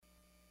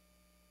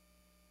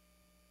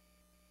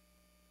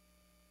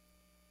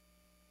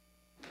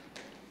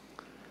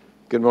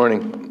Good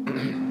morning.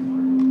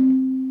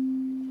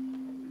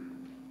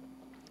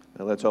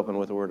 Now let's open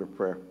with a word of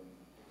prayer.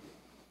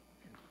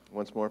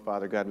 Once more,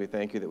 Father God, we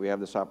thank you that we have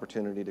this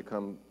opportunity to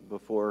come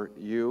before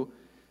you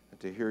and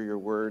to hear your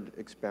word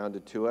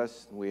expounded to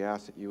us. We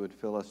ask that you would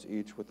fill us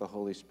each with the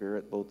Holy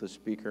Spirit, both the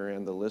speaker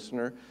and the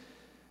listener.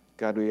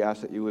 God, we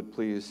ask that you would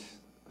please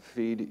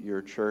feed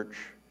your church,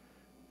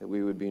 that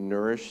we would be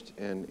nourished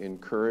and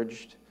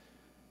encouraged,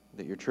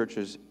 that your church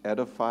is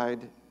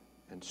edified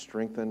and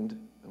strengthened,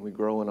 and we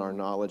grow in our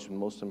knowledge, and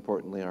most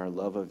importantly, our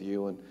love of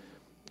you and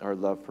our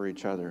love for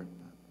each other.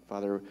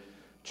 Father,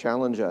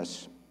 challenge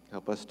us.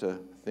 Help us to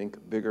think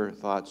bigger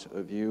thoughts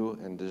of you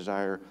and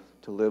desire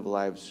to live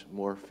lives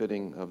more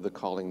fitting of the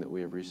calling that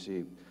we have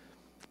received.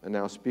 And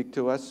now speak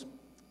to us.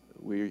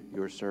 We,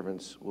 your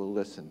servants, will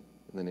listen.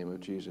 In the name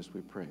of Jesus,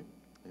 we pray.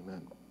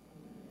 Amen.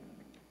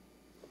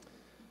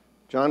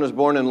 John was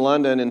born in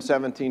London in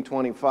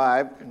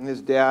 1725.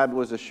 His dad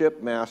was a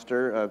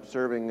shipmaster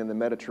serving in the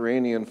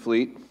Mediterranean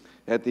fleet.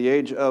 At the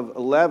age of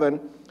 11,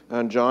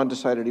 John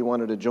decided he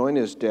wanted to join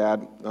his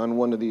dad on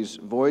one of these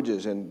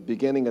voyages. And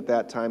beginning at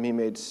that time, he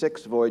made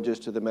 6 voyages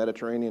to the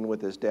Mediterranean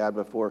with his dad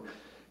before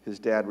his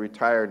dad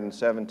retired in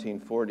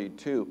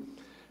 1742.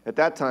 At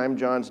that time,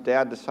 John's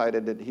dad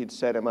decided that he'd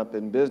set him up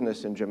in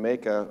business in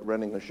Jamaica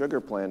running a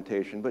sugar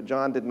plantation, but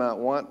John did not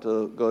want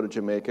to go to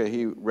Jamaica.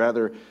 He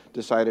rather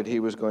decided he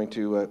was going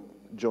to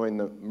join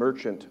the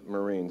merchant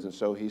marines, and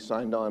so he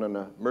signed on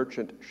a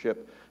merchant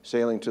ship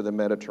sailing to the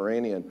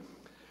Mediterranean.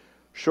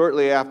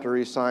 Shortly after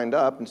he signed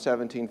up in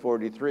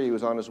 1743, he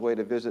was on his way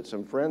to visit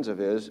some friends of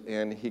his,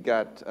 and he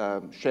got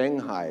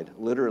shanghaied,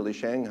 literally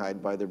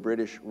shanghaied by the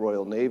British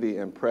Royal Navy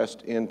and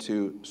pressed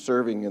into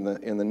serving in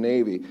the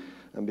Navy.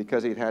 And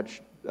because he'd had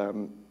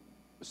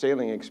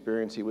sailing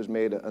experience, he was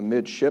made a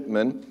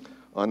midshipman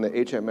on the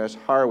HMS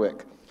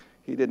Harwick.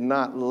 He did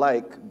not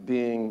like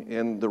being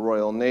in the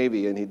Royal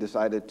Navy, and he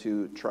decided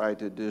to try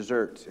to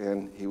desert.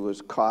 And he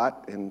was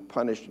caught and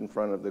punished in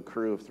front of the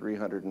crew of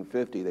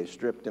 350. They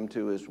stripped him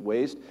to his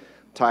waist,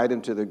 tied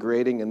him to the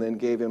grating, and then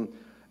gave him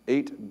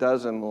 8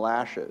 dozen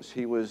lashes.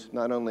 He was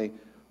not only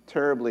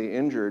terribly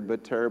injured,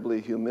 but terribly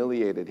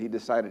humiliated. He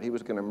decided he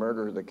was going to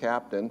murder the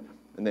captain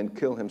and then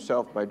kill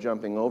himself by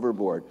jumping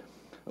overboard.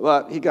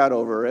 But he got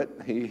over it.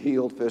 He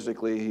healed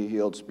physically, he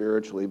healed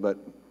spiritually, but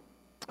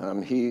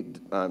he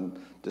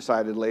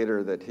decided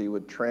later that he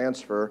would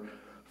transfer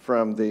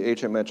from the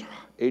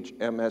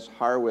HMS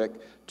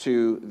Harwick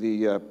to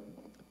the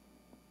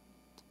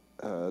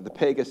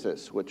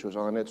Pegasus, which was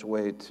on its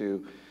way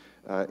to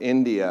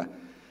India.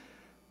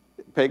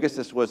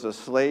 Pegasus was a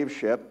slave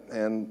ship,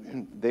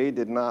 and they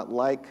did not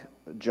like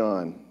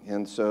John,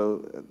 and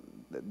so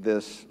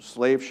this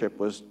slave ship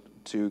was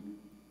to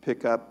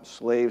pick up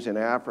slaves in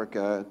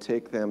Africa,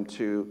 take them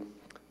to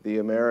the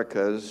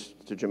Americas,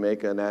 to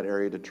Jamaica and that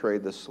area, to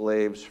trade the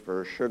slaves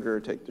for sugar,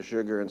 take the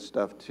sugar and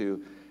stuff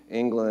to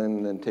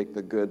England, and take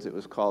the goods. It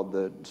was called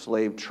the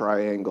slave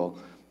triangle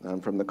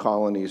from the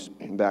colonies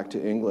back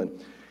to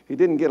England. He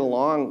didn't get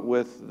along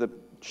with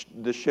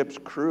the ship's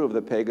crew of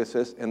the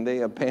Pegasus, and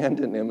they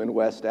abandoned him in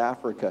West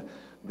Africa.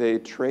 They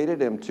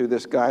traded him to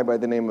this guy by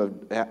the name of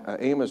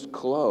Amos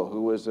Clow,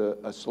 who was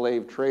a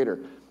slave trader.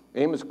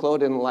 Amos Clow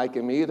didn't like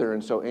him either,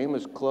 and so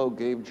Amos Clow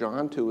gave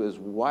John to his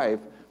wife,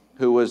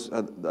 who was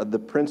the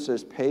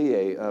Princess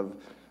Paye of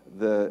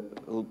the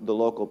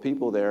local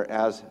people there,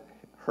 as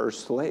her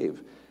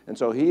slave. And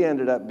so he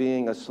ended up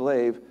being a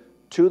slave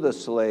to the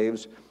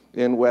slaves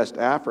in West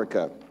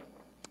Africa.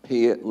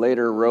 He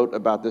later wrote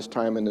about this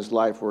time in his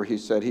life where he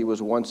said he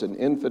was once an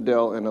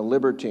infidel and a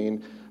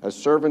libertine, a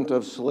servant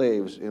of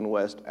slaves in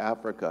West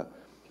Africa.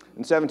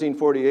 In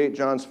 1748,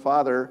 John's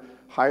father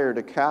hired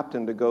a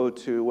captain to go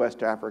to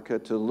West Africa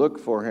to look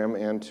for him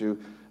and to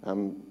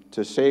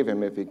save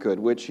him if he could,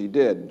 which he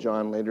did.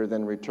 John later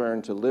then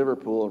returned to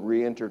Liverpool and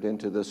re-entered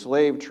into the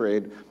slave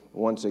trade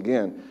once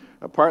again,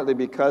 partly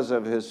because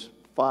of his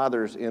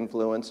father's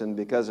influence and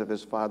because of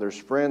his father's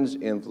friends'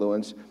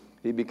 influence.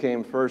 He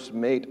became first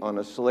mate on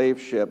a slave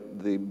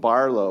ship, the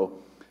Barlow,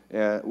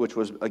 which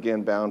was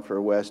again bound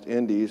for West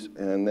Indies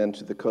and then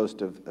to the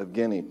coast of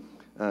Guinea.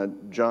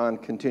 John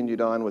continued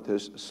on with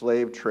his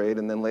slave trade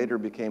and then later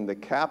became the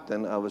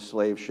captain of a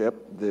slave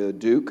ship, the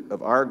Duke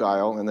of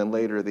Argyle, and then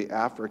later the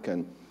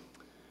African.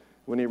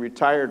 When he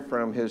retired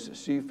from his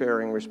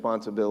seafaring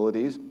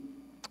responsibilities,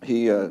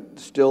 he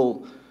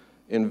still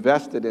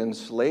invested in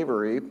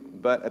slavery,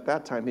 but at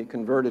that time he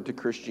converted to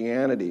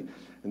Christianity.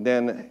 And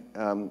then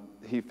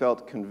he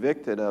felt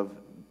convicted of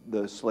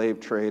the slave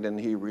trade, and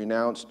he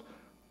renounced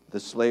the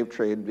slave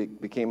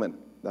trade, became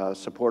a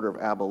supporter of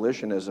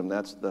abolitionism.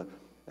 That's the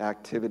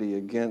activity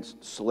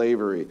against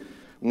slavery.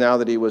 Now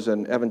that he was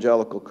an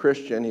evangelical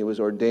Christian, he was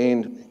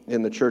ordained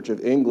in the Church of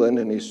England,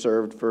 and he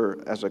served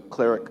as a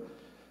cleric,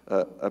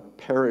 a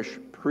parish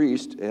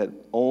priest at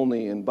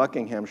Olney in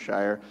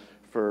Buckinghamshire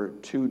for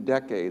 2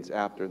 decades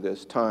after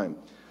this time.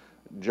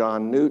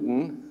 John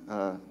Newton,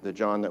 the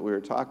John that we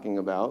were talking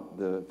about,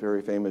 the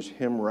very famous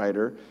hymn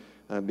writer,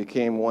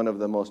 became one of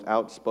the most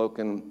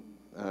outspoken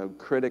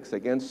critics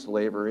against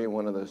slavery,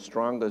 one of the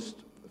strongest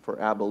for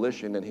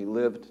abolition, and he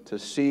lived to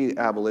see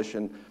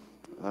abolition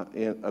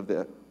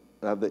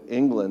of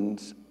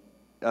England's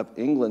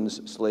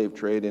slave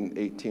trade in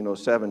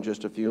 1807,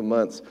 just a few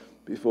months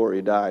before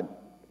he died.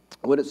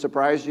 Would it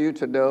surprise you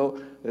to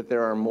know that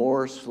there are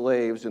more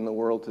slaves in the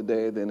world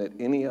today than at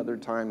any other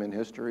time in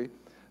history?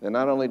 And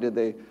not only did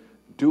they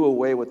do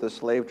away with the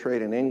slave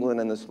trade in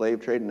England and the slave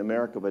trade in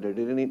America, but it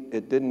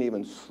didn't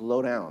even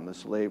slow down the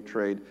slave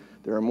trade.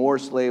 There are more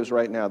slaves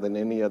right now than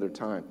any other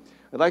time.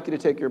 I'd like you to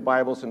take your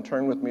Bibles and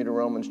turn with me to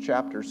Romans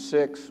chapter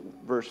 6,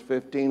 verse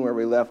 15, where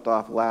we left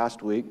off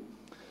last week.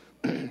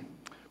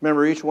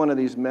 Remember, each one of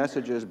these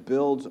messages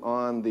builds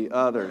on the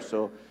other.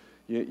 So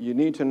you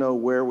need to know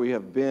where we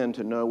have been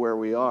to know where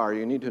we are.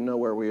 You need to know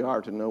where we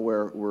are to know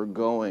where we're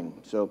going.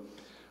 So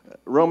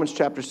Romans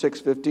chapter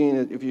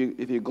 6:15, if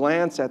you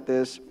glance at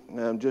this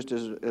just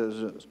as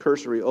a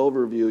cursory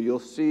overview, you'll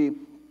see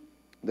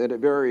that it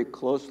very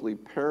closely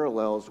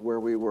parallels where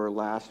we were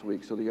last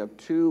week. So you have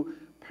two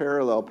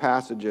parallel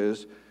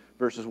passages,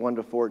 verses 1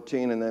 to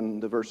 14, and then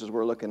the verses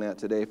we're looking at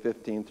today,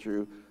 15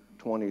 through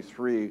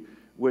 23,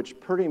 which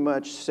pretty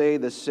much say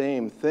the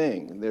same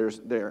thing.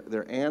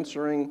 They're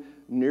answering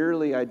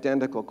nearly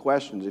identical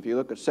questions. If you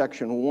look at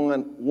section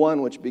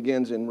 1, which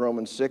begins in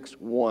Romans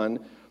 6:1,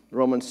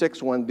 Romans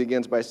 6:1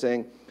 begins by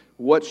saying,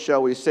 "What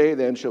shall we say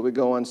then? Shall we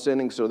go on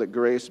sinning so that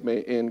grace may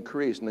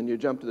increase?" And then you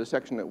jump to the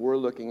section that we're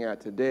looking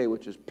at today,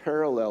 which is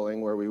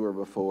paralleling where we were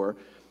before,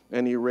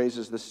 and he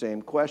raises the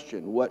same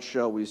question. What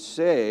shall we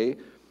say?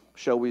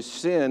 Shall we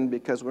sin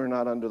because we're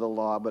not under the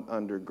law but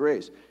under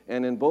grace?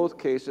 And in both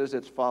cases,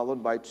 it's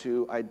followed by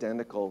two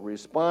identical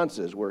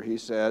responses, where he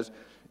says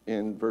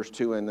in verse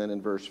 2 and then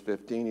in verse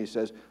 15, he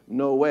says,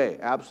 "No way,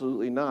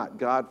 absolutely not,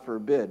 God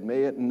forbid,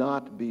 may it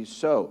not be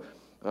so.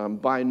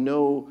 By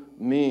no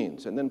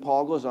means." And then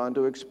Paul goes on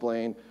to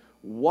explain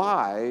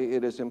why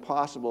it is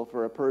impossible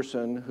for a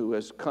person who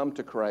has come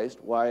to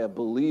Christ, why a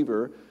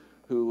believer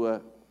who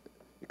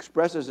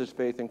expresses his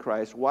faith in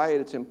Christ, why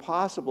it's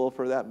impossible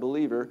for that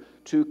believer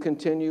to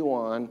continue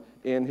on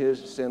in his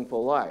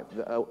sinful life.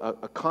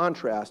 A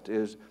contrast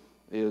is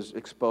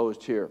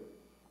exposed here.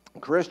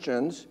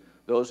 Christians,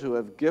 those who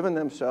have given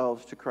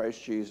themselves to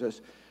Christ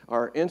Jesus,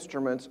 are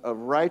instruments of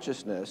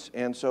righteousness,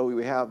 and so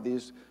we have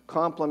these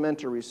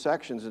complementary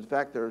sections. In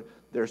fact,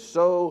 they're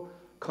so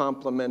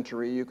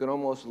complementary, you can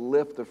almost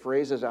lift the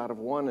phrases out of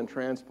one and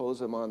transpose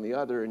them on the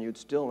other, and you'd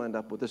still end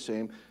up with the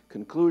same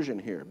conclusion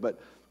here. But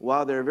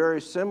while they're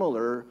very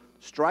similar,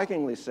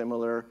 strikingly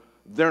similar,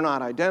 they're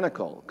not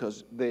identical,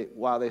 because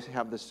while they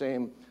have the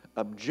same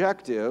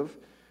objective,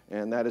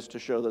 and that is to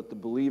show that the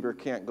believer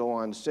can't go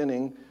on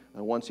sinning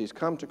once he's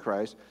come to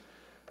Christ,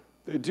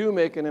 they do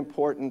make an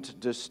important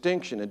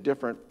distinction, a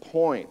different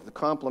point. The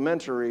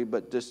complementary,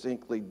 but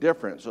distinctly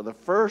different. So the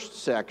first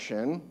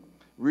section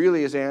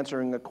really is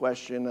answering a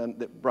question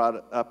that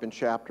brought up in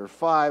chapter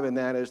 5, and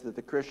that is that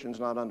the Christian's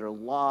not under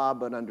law,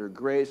 but under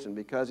grace, and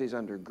because he's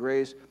under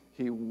grace,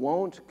 he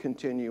won't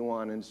continue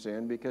on in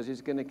sin because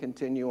he's going to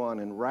continue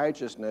on in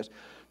righteousness.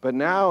 But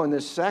now in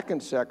this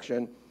second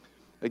section,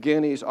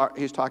 again, he's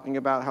talking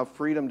about how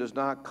freedom does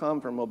not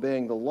come from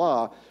obeying the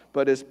law,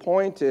 but his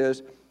point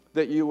is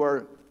that you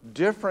are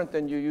different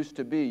than you used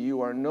to be. You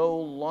are no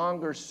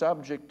longer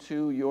subject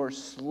to your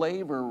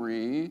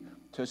slavery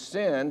to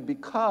sin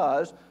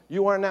because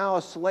you are now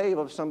a slave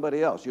of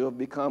somebody else. You have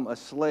become a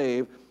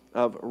slave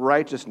of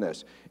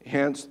righteousness.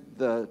 Hence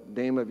the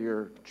name of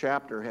your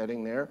chapter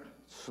heading there,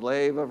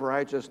 Slave of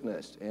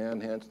Righteousness,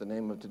 and hence the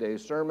name of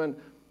today's sermon,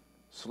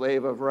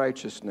 Slave of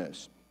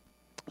Righteousness.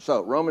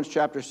 So, Romans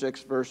chapter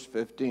 6, verse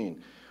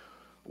 15.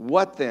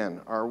 What then?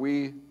 Are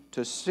we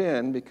to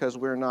sin because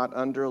we're not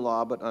under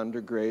law but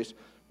under grace?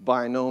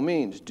 By no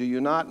means. Do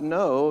you not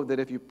know that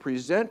if you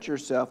present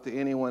yourself to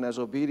anyone as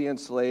obedient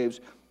slaves,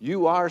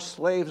 you are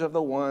slaves of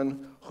the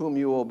one whom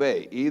you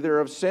obey, either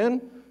of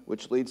sin,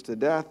 which leads to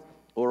death,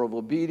 or of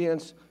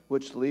obedience,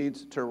 which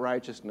leads to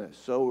righteousness?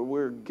 So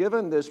we're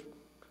given this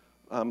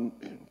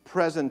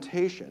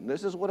presentation.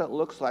 This is what it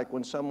looks like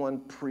when someone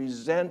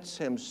presents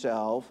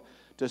himself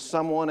to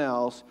someone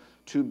else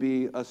to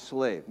be a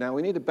slave. Now,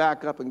 we need to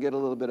back up and get a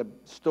little bit of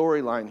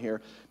storyline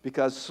here,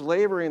 because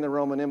slavery in the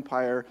Roman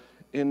Empire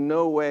in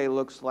no way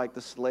looks like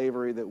the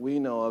slavery that we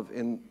know of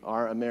in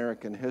our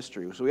American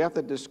history. So we have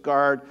to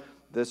discard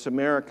this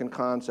American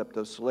concept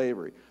of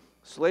slavery.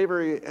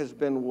 Slavery has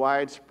been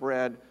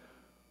widespread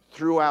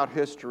throughout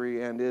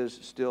history and is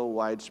still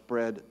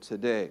widespread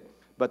today.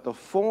 But the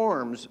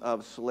forms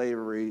of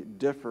slavery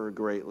differ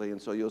greatly,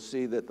 and so you'll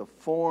see that the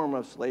form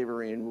of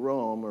slavery in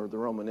Rome, or the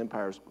Roman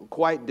Empire, is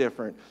quite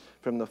different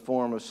from the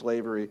form of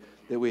slavery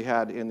that we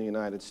had in the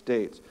United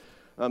States.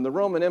 The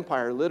Roman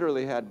Empire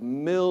literally had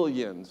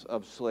millions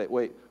of slaves.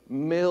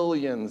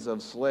 Millions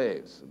of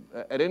slaves.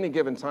 At any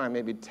given time,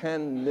 maybe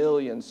 10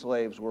 million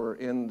slaves were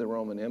in the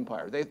Roman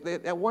Empire.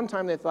 At one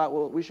time, they thought,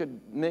 well, we should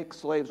make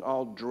slaves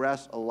all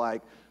dress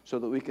alike so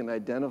that we can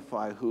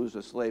identify who's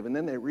a slave. And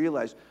then they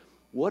realized,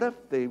 what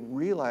if they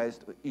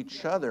realized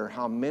each other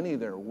how many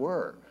there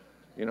were?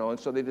 You know, and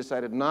so they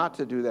decided not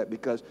to do that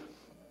because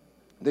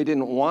they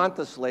didn't want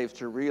the slaves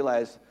to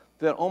realize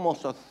that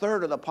almost a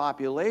third of the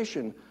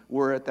population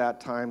were at that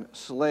time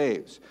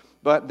slaves.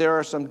 But there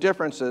are some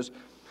differences.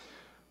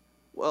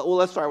 Well,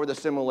 let's start with the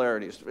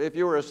similarities. If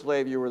you were a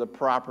slave, you were the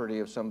property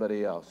of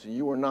somebody else.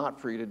 You were not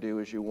free to do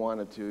as you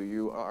wanted to.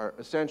 You are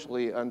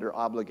essentially under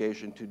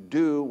obligation to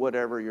do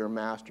whatever your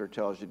master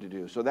tells you to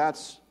do. So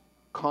that's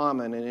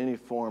common in any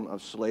form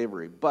of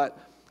slavery. But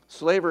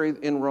slavery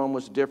in Rome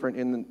was different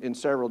in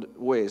several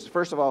ways.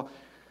 First of all,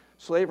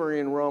 slavery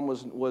in Rome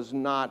was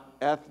not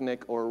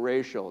ethnic or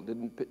racial.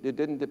 It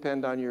didn't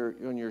depend on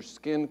your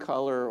skin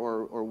color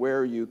or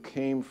where you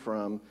came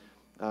from.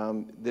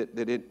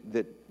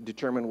 That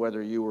determined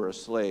whether you were a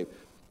slave.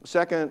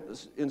 Second,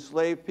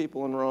 enslaved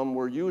people in Rome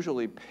were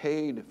usually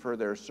paid for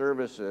their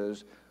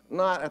services,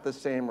 not at the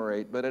same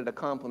rate, but at a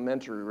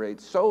complementary rate,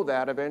 so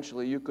that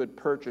eventually you could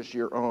purchase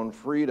your own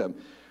freedom.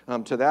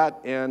 To that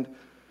end,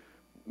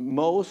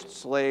 most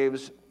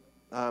slaves,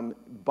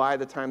 by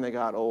the time they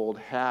got old,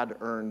 had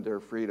earned their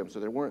freedom. So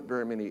there weren't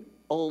very many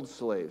old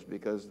slaves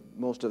because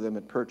most of them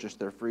had purchased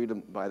their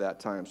freedom by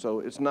that time. So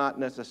it's not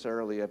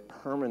necessarily a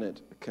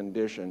permanent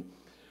condition.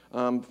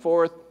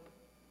 Fourth,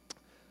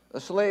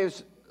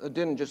 slaves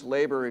didn't just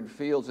labor in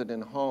fields and in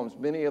homes.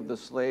 Many of the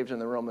slaves in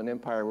the Roman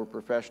Empire were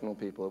professional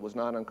people. It was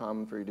not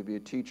uncommon for you to be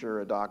a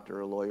teacher, a doctor,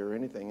 a lawyer, or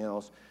anything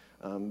else,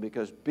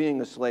 because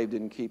being a slave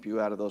didn't keep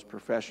you out of those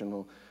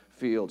professional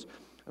fields.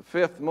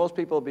 Fifth, most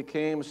people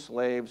became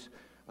slaves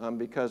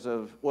because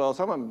of, well,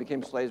 some of them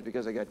became slaves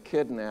because they got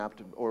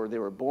kidnapped or they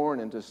were born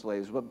into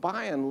slaves. But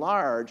by and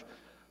large,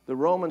 the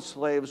Roman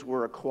slaves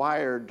were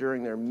acquired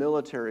during their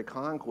military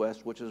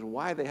conquest, which is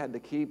why they had to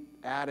keep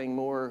adding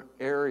more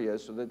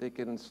areas so that they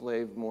could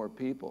enslave more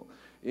people.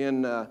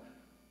 In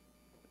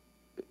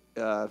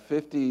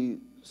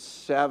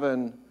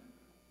 57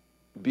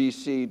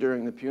 BC,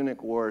 during the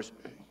Punic Wars,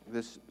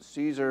 this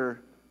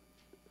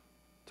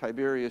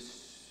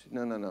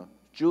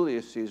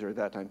Julius Caesar at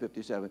that time,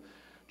 57.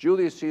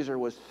 Julius Caesar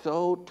was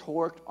so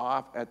torqued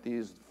off at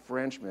these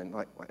Frenchmen,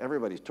 like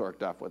everybody's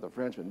torqued off with a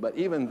Frenchman, but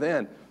even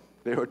then,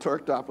 they were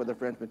torqued off with the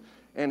Frenchmen.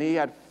 And he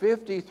had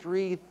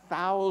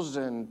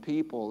 53,000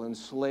 people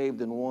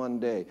enslaved in one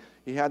day.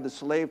 He had the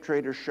slave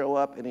traders show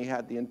up, and he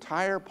had the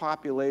entire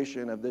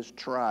population of this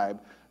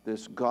tribe,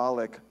 this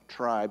Gallic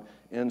tribe,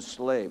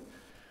 enslaved.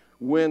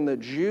 When the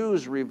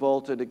Jews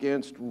revolted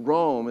against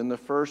Rome in the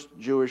first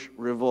Jewish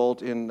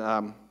revolt in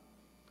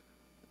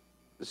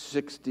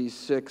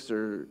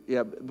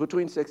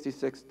between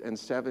 66 and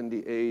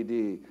 70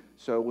 AD.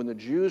 So when the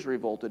Jews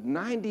revolted,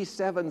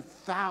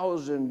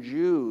 97,000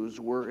 Jews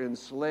were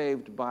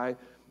enslaved by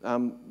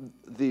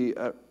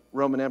the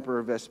Roman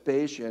Emperor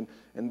Vespasian,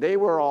 and they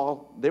were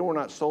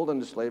not sold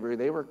into slavery.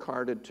 They were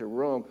carted to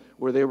Rome,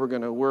 where they were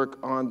going to work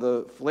on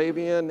the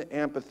Flavian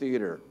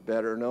Amphitheater,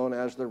 better known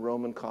as the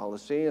Roman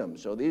Colosseum.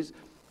 So these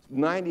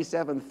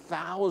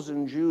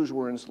 97,000 Jews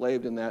were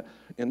enslaved at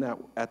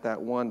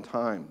that one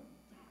time.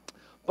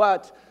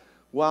 But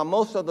while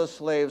most of the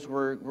slaves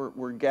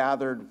were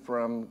gathered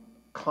from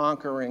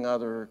conquering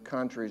other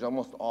countries,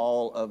 almost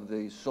all of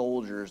the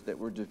soldiers that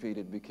were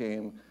defeated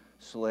became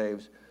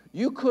slaves.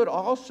 You could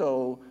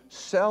also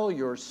sell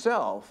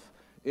yourself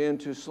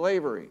into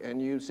slavery.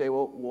 And you'd say,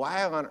 well,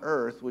 why on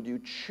earth would you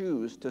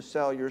choose to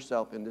sell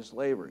yourself into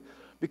slavery?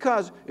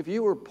 Because if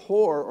you were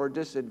poor or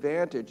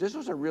disadvantaged, this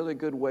was a really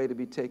good way to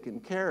be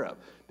taken care of,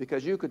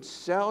 because you could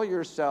sell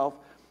yourself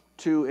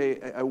to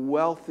a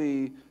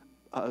wealthy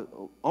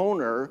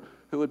owner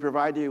who would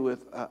provide you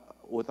with a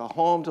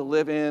home to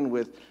live in,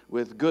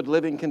 with good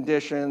living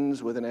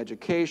conditions, with an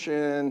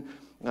education.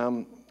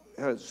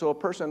 So a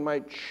person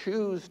might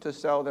choose to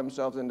sell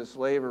themselves into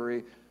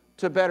slavery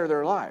to better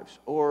their lives,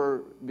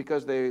 or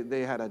because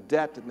they had a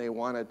debt and they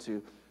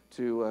wanted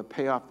to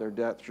pay off their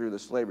debt through the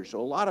slavery. So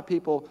a lot of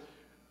people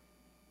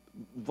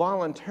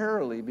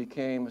voluntarily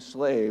became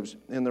slaves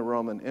in the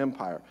Roman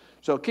Empire.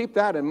 So keep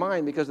that in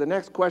mind, because the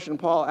next question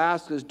Paul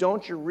asks is,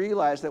 don't you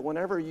realize that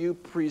whenever you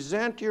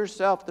present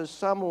yourself to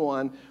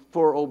someone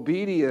for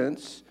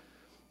obedience,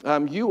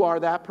 you are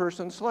that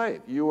person's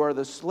slave. You are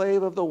the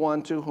slave of the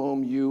one to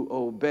whom you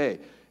obey.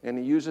 And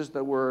he uses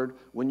the word,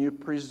 when you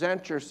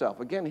present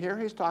yourself. Again, here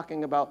he's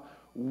talking about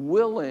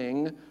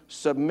willing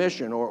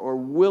submission or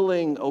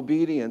willing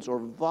obedience or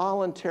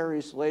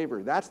voluntary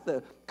slavery. That's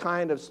the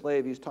kind of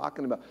slave he's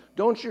talking about.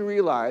 Don't you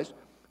realize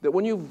that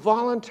when you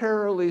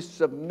voluntarily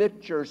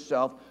submit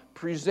yourself,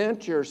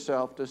 present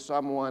yourself to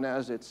someone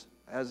as its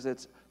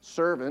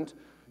servant,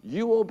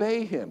 you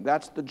obey him.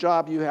 That's the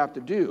job you have to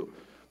do.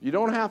 You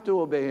don't have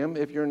to obey him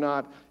if you're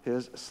not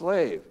his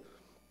slave.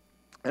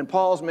 And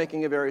Paul's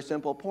making a very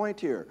simple point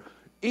here.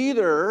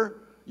 Either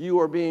you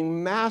are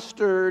being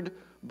mastered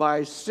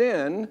by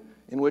sin,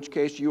 in which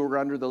case you are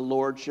under the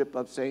lordship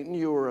of Satan,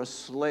 you are a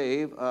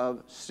slave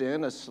of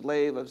sin, a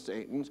slave of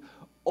Satan's,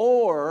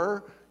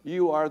 or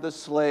you are the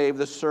slave,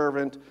 the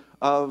servant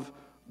of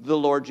the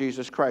Lord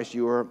Jesus Christ.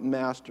 You are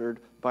mastered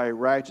by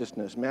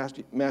righteousness.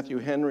 Matthew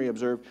Henry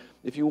observed,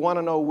 if you want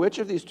to know which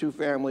of these two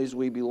families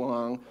we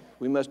belong,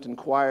 we must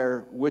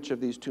inquire which of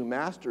these two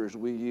masters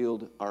we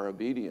yield our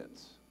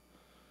obedience.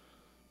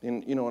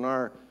 In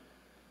our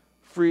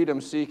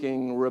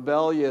freedom-seeking,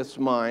 rebellious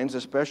minds,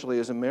 especially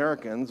as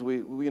Americans,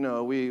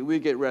 we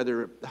get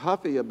rather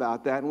huffy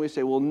about that, and we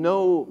say, well,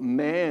 no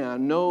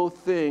man, no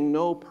thing,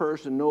 no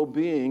person, no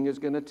being is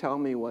going to tell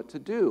me what to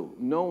do.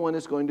 No one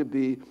is going to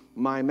be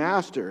my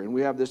master. And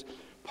we have this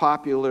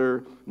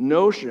popular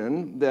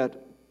notion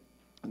that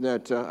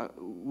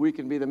we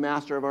can be the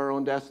master of our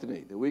own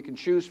destiny, that we can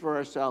choose for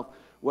ourselves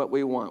what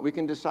we want. We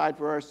can decide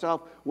for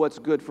ourselves what's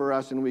good for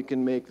us, and we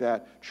can make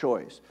that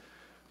choice.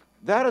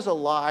 That is a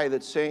lie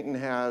that Satan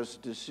has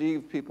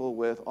deceived people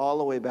with all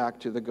the way back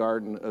to the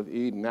Garden of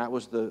Eden. That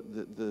was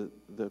the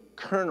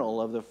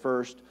kernel of the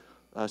first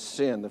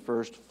sin, the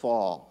first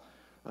fall.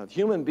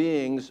 Human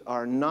beings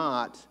are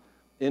not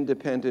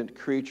independent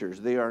creatures.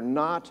 They are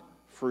not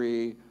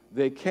free.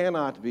 They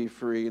cannot be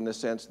free in the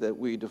sense that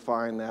we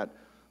define that,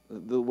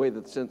 the way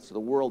that since the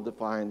world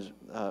defines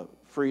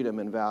freedom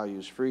and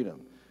values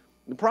freedom.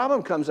 The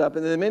problem comes up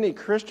in that many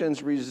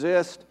Christians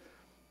resist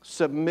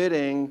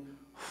submitting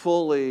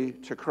fully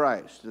to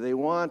Christ. They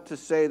want to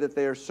say that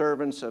they are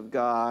servants of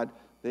God.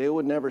 They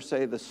would never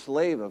say the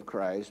slave of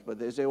Christ, but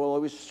they say, well,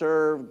 we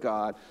serve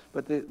God.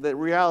 But the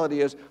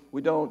reality is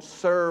we don't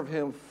serve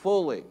him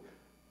fully.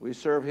 We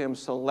serve him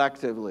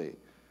selectively.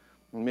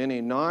 And many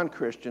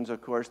non-Christians,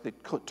 of course, they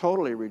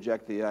totally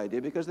reject the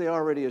idea because they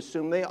already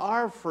assume they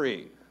are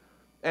free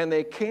and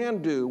they can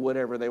do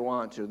whatever they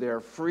want to. They're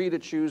free to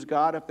choose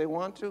God if they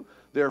want to.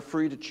 They're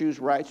free to choose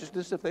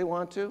righteousness if they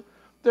want to.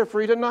 They're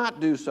free to not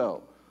do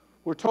so.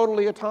 We're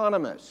totally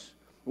autonomous.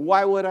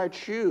 Why would I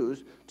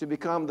choose to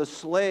become the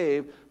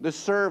slave, the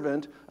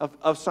servant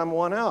of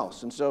someone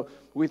else? And so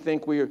we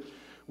think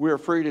we're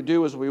free to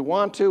do as we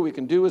want to. We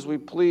can do as we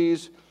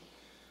please.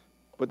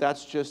 But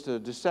that's just a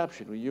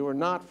deception. You are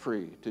not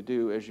free to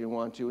do as you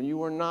want to, and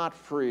you are not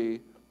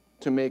free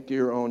to make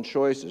your own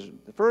choices.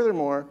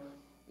 Furthermore,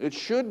 it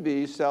should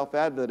be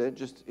self-evident,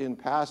 just in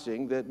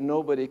passing, that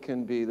nobody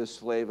can be the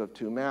slave of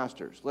two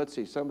masters. Let's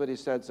see, somebody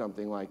said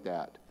something like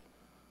that.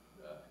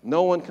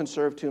 No one can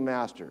serve two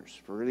masters,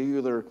 for he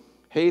either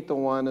hate the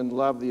one and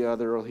love the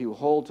other, or he will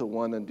hold to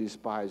one and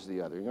despise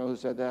the other. You know who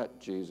said that?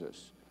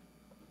 Jesus.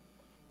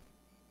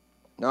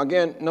 Now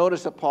again,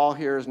 notice that Paul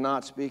here is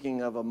not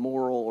speaking of a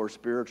moral or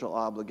spiritual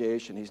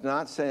obligation. He's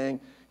not saying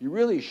you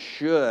really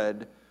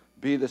should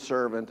be the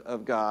servant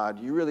of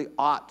God. You really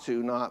ought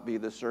to not be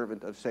the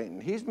servant of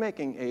Satan. He's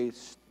making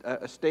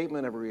a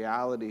statement of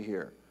reality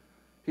here.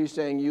 He's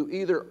saying you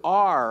either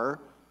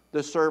are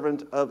the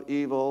servant of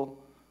evil,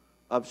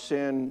 of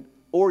sin,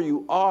 or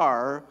you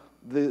are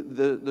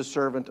the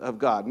servant of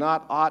God.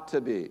 Not ought to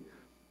be.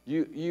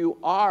 You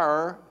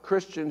are,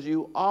 Christians,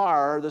 you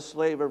are the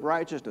slave of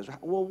righteousness.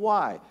 Well,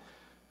 why?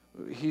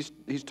 He's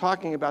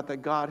talking about that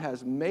God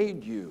has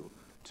made you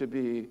to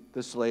be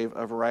the slave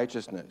of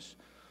righteousness.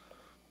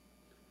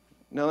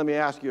 Now let me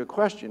ask you a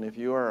question. If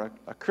you are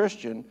a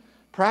Christian,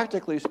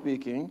 practically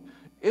speaking,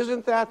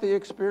 isn't that the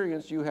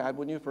experience you had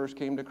when you first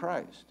came to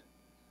Christ?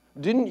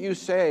 Didn't you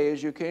say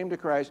as you came to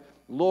Christ,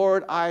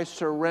 Lord, I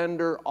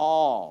surrender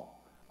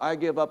all. I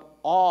give up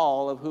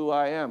all of who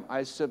I am.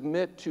 I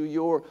submit to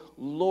your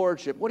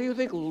lordship. What do you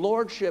think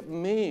lordship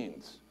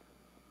means?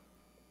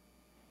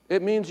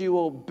 It means you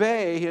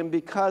obey him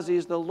because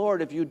he's the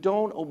Lord. If you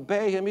don't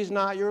obey him, he's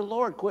not your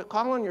Lord. Quit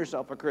calling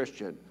yourself a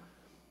Christian.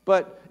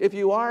 But if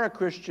you are a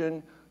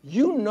Christian,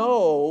 you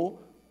know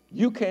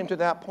you came to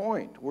that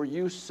point where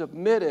you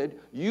submitted,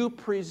 you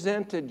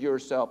presented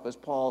yourself, as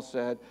Paul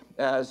said,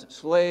 as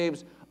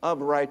slaves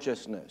of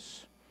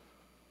righteousness.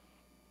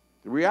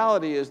 The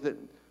reality is that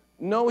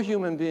no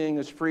human being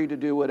is free to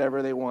do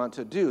whatever they want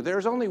to do.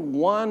 There's only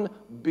one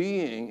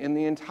being in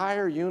the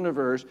entire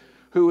universe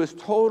who is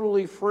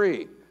totally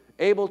free,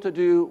 able to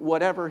do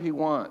whatever he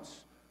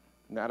wants.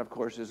 And that, of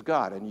course, is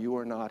God, and you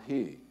are not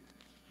he.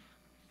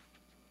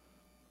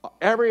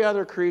 Every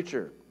other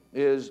creature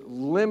is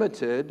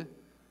limited,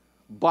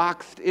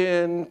 boxed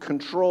in,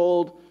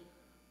 controlled.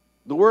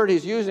 The word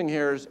he's using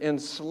here is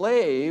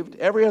enslaved.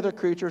 Every other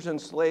creature is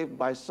enslaved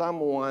by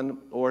someone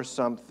or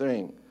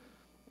something.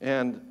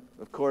 And,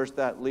 of course,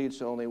 that leads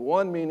to only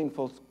one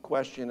meaningful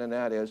question, and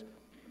that is,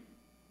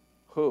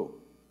 who?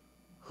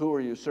 Who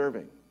are you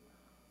serving?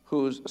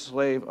 Whose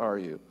slave are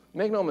you?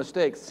 Make no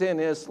mistake, sin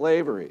is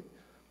slavery.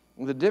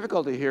 And the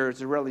difficulty here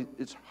is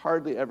it's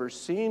hardly ever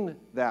seen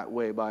that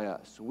way by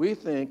us. We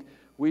think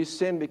we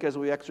sin because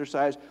we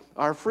exercise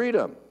our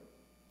freedom.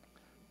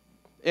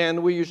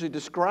 And we usually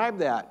describe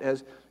that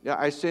as, yeah,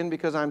 I sin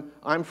because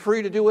I'm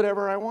free to do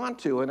whatever I want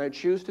to, and I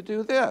choose to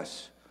do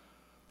this.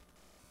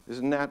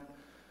 Isn't that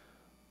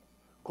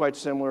quite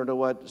similar to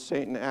what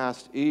Satan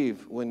asked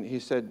Eve when he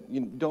said,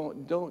 you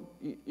don't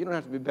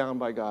have to be bound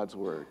by God's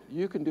word.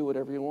 You can do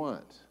whatever you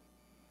want.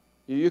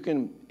 You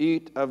can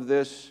eat of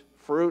this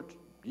fruit.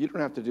 You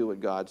don't have to do what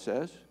God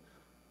says.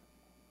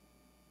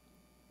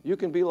 You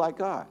can be like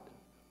God.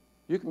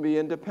 You can be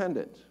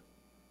independent.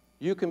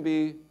 You can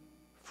be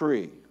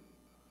free.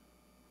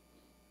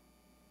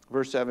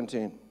 Verse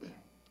 17,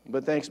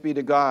 but thanks be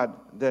to God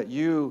that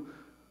you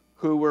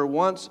who were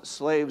once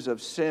slaves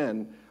of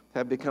sin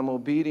have become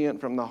obedient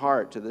from the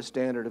heart to the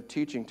standard of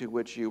teaching to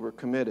which you were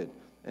committed,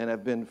 and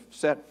have been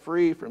set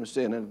free from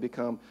sin and have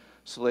become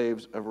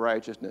slaves of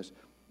righteousness.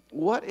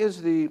 What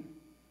is the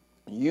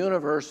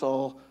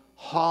universal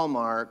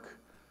hallmark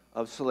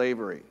of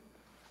slavery?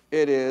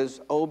 It is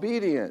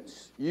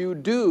obedience. You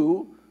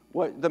do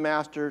what the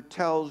master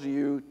tells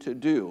you to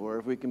do, or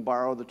if we can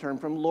borrow the term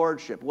from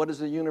lordship, what is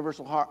the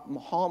universal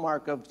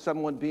hallmark of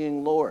someone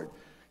being Lord?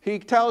 He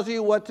tells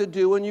you what to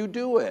do and you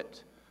do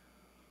it.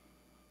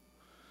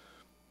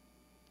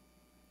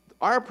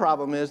 Our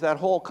problem is that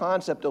whole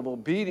concept of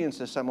obedience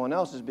to someone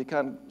else has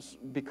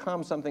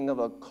become something of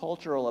a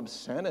cultural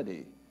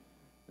obscenity.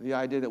 The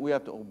idea that we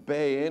have to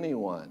obey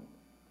anyone.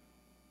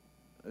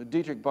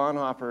 Dietrich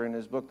Bonhoeffer, in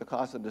his book, The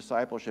Cost of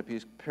Discipleship,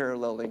 he's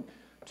paralleling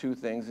two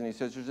things, and he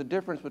says there's a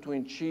difference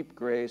between cheap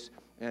grace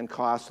and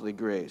costly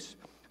grace.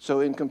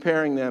 So in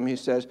comparing them, he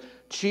says,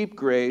 cheap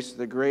grace,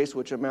 the grace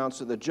which amounts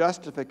to the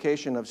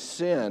justification of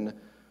sin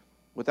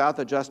without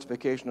the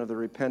justification of the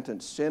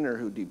repentant sinner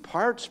who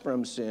departs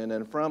from sin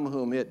and from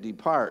whom it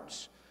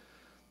departs.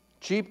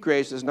 Cheap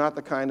grace is not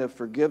the kind of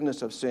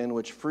forgiveness of sin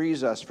which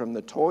frees us from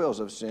the toils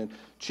of sin.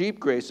 Cheap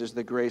grace is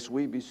the grace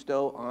we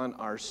bestow on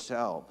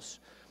ourselves.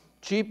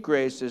 Cheap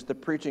grace is the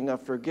preaching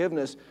of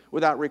forgiveness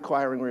without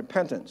requiring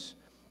repentance,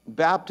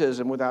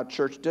 baptism without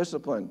church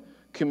discipline,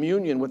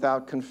 communion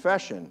without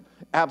confession,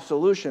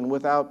 absolution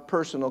without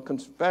personal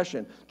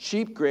confession.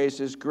 Cheap grace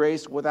is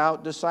grace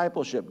without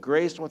discipleship,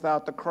 grace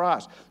without the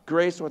cross,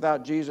 grace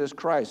without Jesus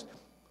Christ.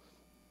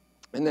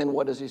 And then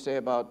what does he say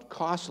about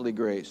costly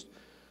grace?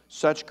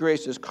 Such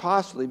grace is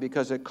costly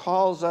because it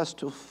calls us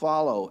to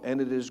follow,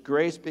 and it is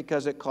grace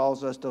because it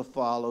calls us to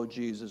follow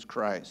Jesus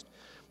Christ.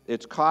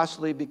 It's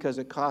costly because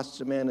it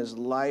costs a man his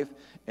life,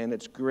 and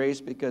it's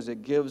grace because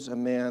it gives a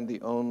man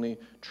the only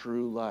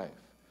true life.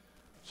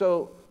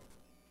 So,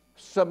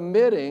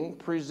 submitting,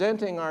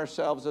 presenting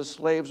ourselves as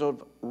slaves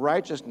of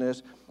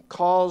righteousness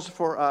calls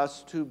for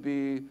us to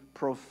be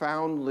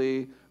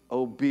profoundly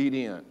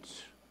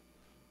obedient.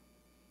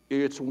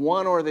 It's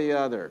one or the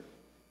other.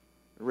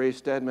 Ray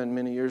Stedman,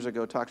 many years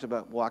ago, talks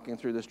about walking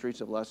through the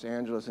streets of Los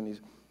Angeles, and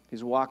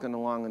he's walking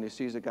along, and he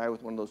sees a guy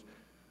with one of those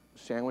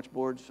sandwich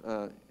boards.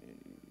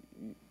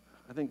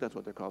 I think that's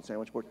what they're called,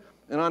 sandwich boards.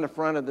 And on the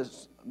front of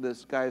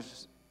this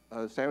guy's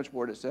sandwich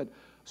board, it said,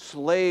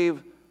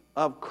 "Slave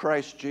of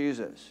Christ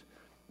Jesus."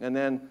 And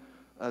then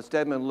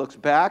Stedman looks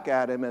back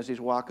at him as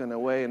he's walking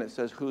away, and it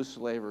says, "Whose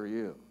slave are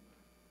you?"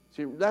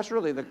 See, that's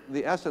really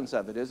the essence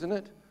of it, isn't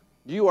it?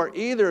 You are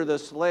either the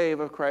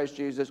slave of Christ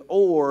Jesus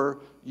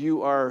or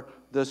you are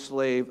the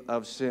slave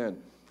of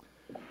sin.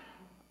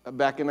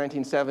 Back in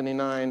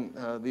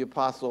 1979, the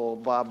Apostle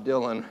Bob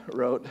Dylan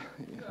wrote,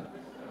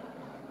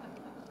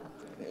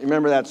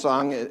 remember that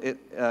song,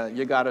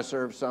 You Gotta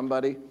Serve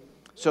Somebody?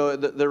 So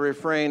the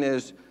refrain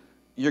is,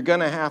 you're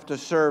going to have to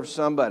serve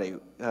somebody.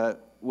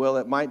 Well,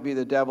 it might be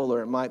the devil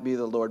or it might be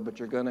the Lord, but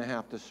you're going to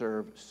have to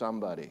serve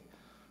somebody.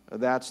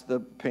 That's the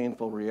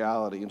painful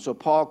reality. And so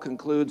Paul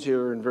concludes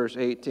here in verse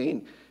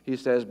 18. He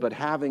says, but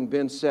having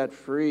been set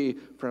free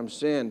from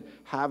sin,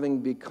 having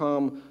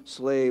become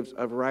slaves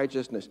of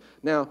righteousness.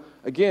 Now,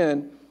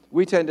 again,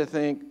 we tend to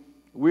think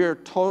we're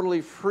totally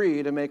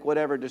free to make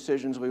whatever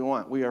decisions we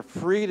want. We are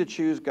free to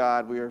choose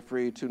God. We are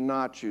free to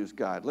not choose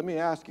God. Let me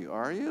ask you,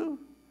 are you?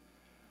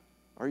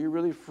 Are you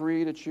really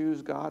free to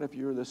choose God if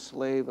you're the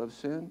slave of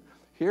sin?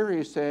 Here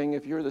he's saying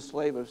if you're the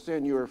slave of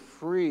sin, you are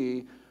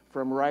free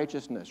from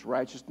righteousness.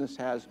 Righteousness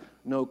has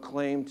no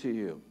claim to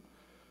you.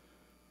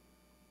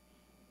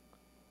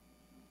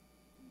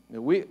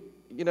 We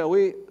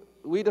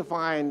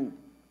define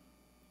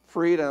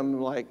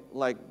freedom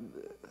like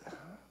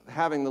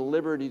having the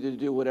liberty to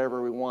do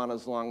whatever we want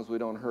as long as we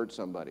don't hurt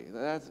somebody.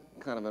 That's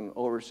kind of an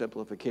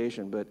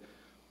oversimplification, but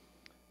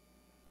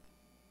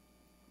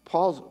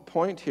Paul's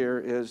point here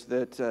is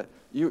that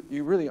you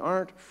really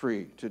aren't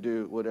free to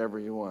do whatever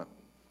you want.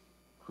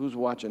 Who's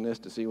watching this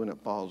to see when it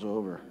falls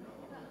over?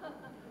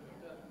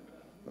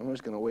 I'm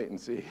just going to wait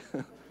and see.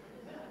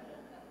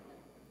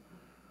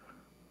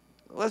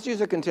 Let's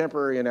use a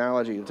contemporary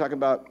analogy to talk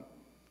about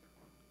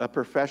a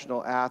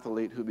professional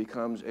athlete who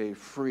becomes a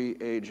free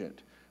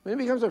agent. When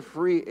he becomes a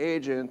free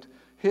agent,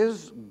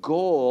 his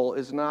goal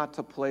is not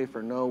to play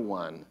for no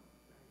one.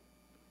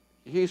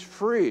 He's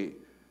free.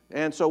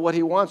 And so what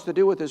he wants to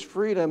do with his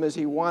freedom is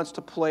he wants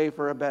to play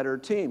for a better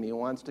team. He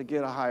wants to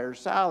get a higher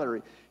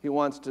salary. He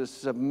wants to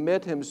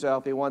submit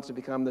himself. He wants to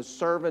become the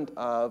servant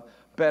of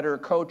better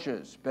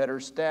coaches, better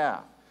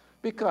staff,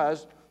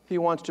 because he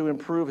wants to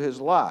improve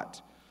his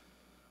lot.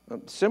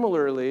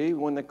 Similarly,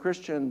 when the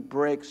Christian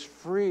breaks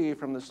free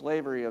from the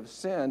slavery of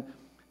sin,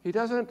 he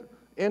doesn't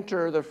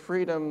enter the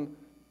freedom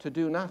to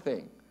do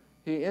nothing.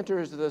 He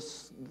enters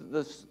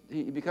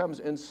he becomes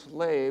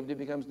enslaved, he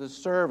becomes the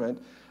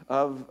servant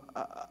of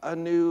a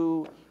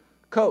new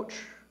coach,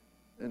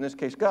 in this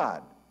case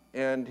God.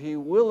 And he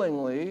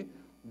willingly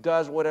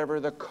does whatever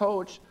the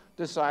coach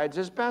decides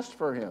is best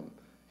for him.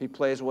 He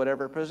plays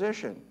whatever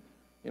position.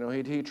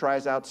 He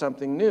tries out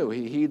something new.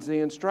 He heeds the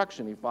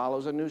instruction. He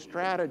follows a new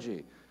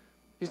strategy.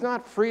 He's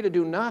not free to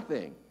do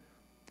nothing.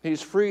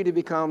 He's free to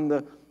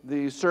become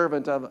the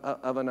servant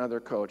of another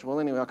coach. Well,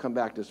 anyway, I'll come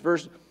back to this.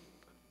 Verse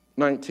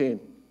 19.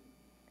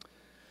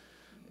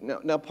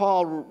 Now,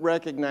 Paul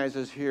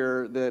recognizes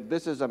here that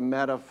this is a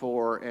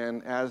metaphor,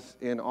 and as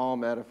in all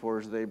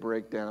metaphors, they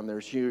break down.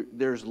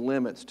 There's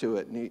limits to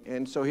it.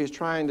 And so he's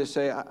trying to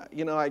say,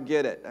 I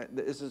get it.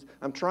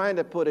 I'm trying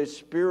to put a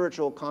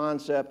spiritual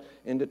concept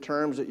into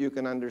terms that you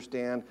can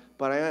understand,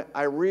 but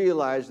I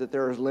realize that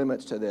there is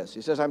limits to this.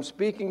 He says, I'm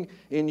speaking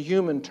in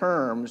human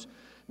terms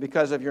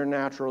because of your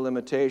natural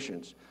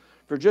limitations.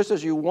 For just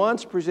as you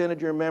once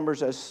presented your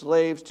members as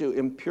slaves to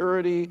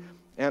impurity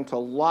and to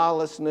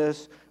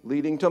lawlessness,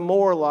 leading to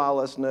more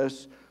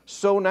lawlessness,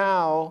 so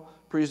now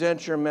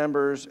present your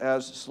members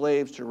as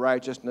slaves to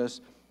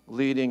righteousness,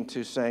 leading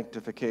to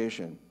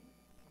sanctification.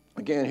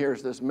 Again,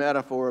 here's this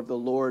metaphor of the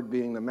Lord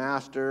being the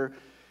master,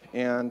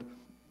 and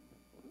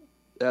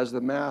as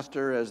the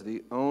master, as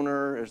the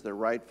owner, as the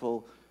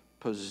rightful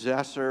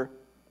possessor,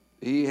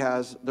 he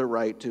has the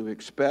right to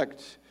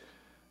expect,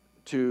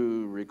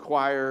 to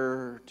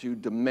require, to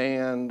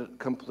demand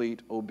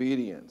complete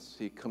obedience.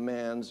 He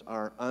commands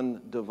our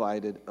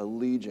undivided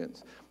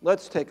allegiance.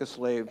 Let's take a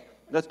tour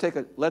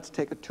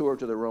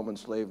to the Roman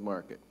slave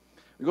market.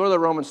 We go to the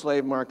Roman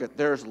slave market,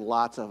 there's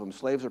lots of them.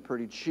 Slaves are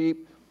pretty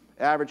cheap.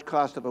 Average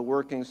cost of a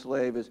working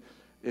slave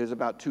is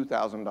about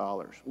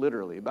 $2,000,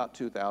 literally about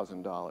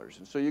 $2,000.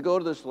 And so you go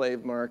to the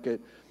slave market,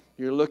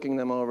 you're looking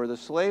them over. The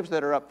slaves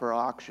that are up for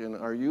auction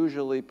are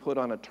usually put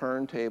on a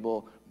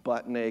turntable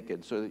butt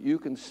naked so that you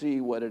can see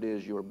what it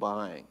is you're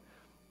buying.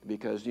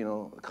 Because,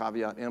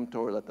 caveat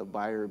emptor, let the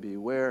buyer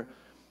beware.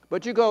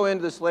 But you go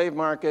into the slave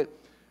market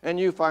and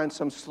you find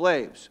some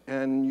slaves.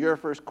 And your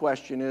first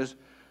question is,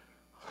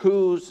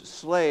 whose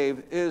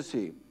slave is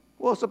he?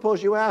 Well,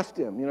 suppose you asked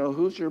him,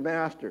 who's your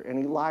master? And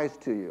he lies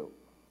to you.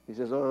 He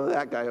says, oh,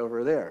 that guy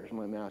over there is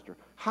my master.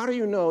 How do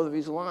you know that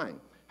he's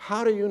lying?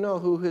 How do you know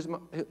who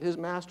his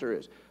master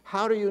is?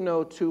 How do you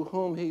know to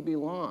whom he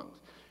belongs?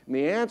 And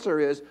the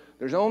answer is,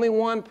 there's only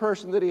one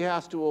person that he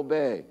has to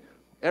obey.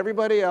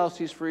 Everybody else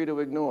he's free to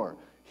ignore.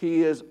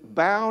 He is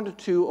bound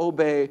to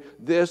obey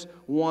this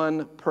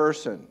one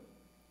person.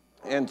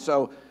 And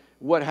so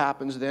what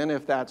happens then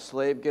if that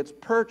slave gets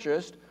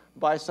purchased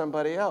by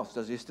somebody else?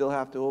 Does he still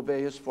have to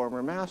obey his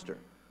former master?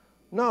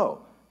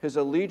 No. His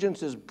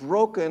allegiance is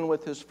broken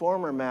with his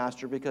former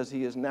master because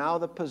he is now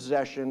the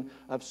possession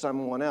of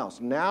someone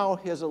else. Now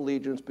his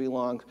allegiance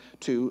belongs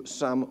to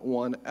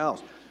someone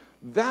else.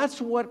 That's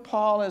what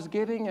Paul is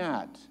getting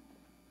at.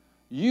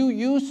 You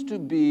used to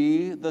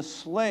be the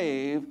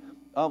slave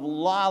of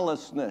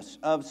lawlessness,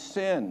 of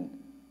sin.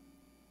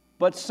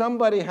 But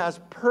somebody has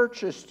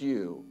purchased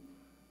you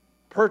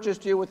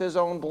with his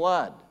own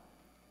blood,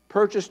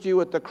 purchased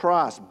you at the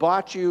cross,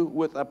 bought you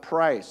with a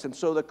price. And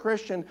so the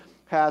Christian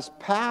has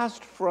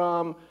passed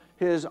from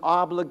his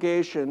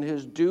obligation,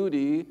 his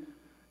duty,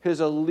 his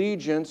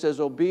allegiance,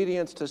 his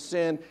obedience to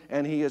sin,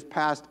 and he has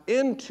passed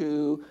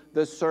into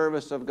the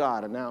service of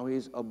God. And now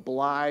he's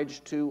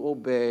obliged to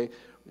obey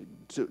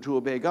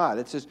God.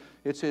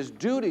 It's his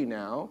duty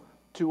now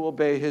to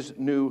obey his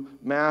new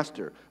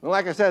master. And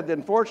like I said,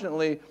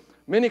 unfortunately,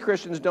 many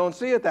Christians don't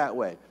see it that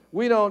way.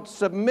 We don't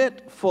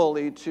submit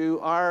fully to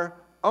our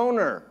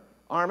owner,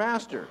 our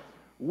master.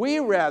 We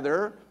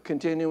rather,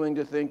 continuing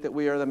to think that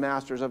we are the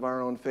masters of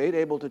our own fate,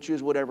 able to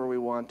choose whatever we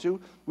want to,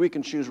 we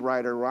can choose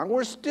right or wrong.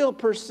 We're still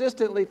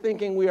persistently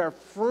thinking we are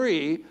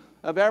free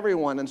of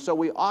everyone, and so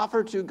we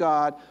offer to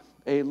God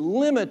a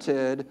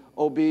limited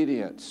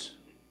obedience.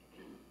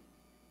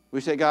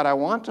 We say, God, I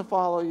want to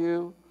follow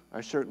you.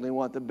 I certainly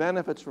want the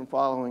benefits from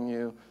following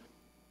you,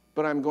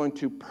 but I'm going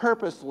to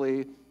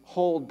purposely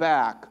hold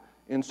back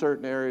in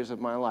certain areas of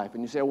my life.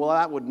 And you say, well,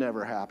 that would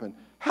never happen.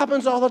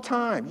 Happens all the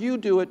time. You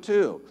do it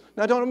too.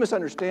 Now, don't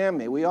misunderstand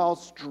me. We all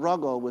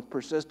struggle with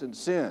persistent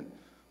sin,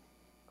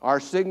 our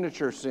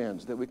signature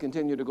sins that we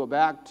continue to go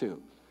back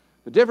to.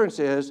 The difference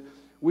is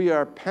we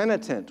are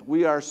penitent.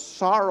 We are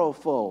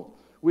sorrowful.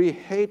 We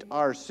hate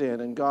our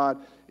sin, and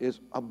God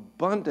is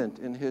abundant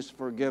in his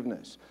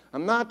forgiveness.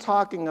 I'm not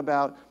talking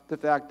about the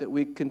fact that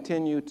we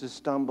continue to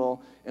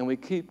stumble and we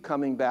keep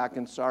coming back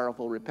in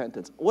sorrowful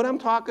repentance. What I'm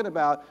talking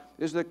about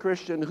is the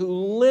Christian who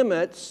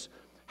limits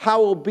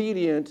how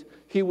obedient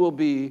he will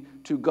be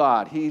to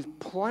God. He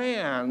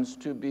plans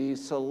to be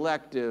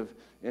selective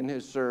in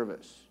his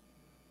service.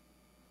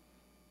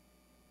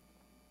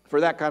 For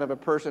that kind of a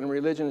person,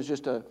 religion is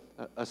just a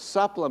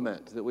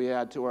supplement that we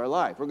add to our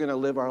life. We're going to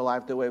live our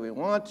life the way we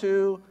want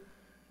to.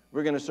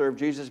 We're going to serve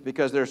Jesus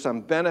because there's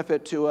some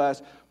benefit to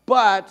us.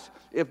 But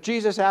if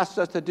Jesus asks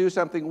us to do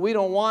something we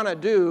don't want to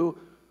do,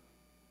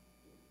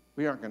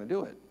 we aren't going to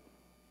do it.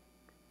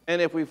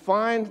 And if we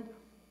find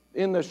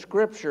in the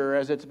Scripture,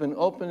 as it's been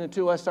opened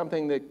to us,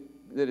 something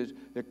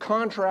that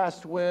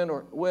contrasts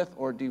with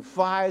or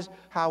defies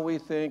how we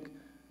think,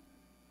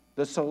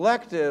 the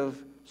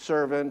selective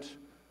servant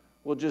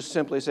will just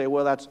simply say,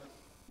 well,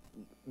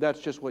 that's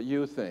just what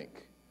you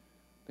think.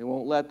 They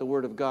won't let the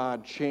Word of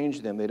God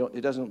change them.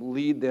 It doesn't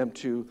lead them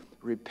to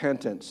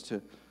repentance,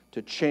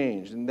 to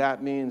change. And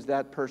that means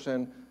that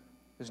person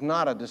is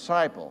not a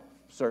disciple.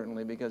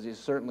 certainly, because he's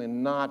certainly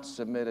not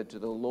submitted to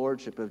the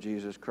lordship of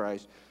Jesus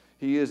Christ.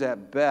 He is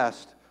at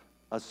best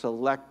a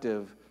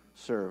selective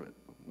servant.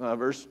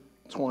 Verse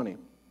 20.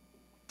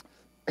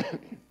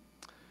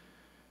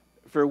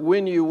 For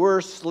when you were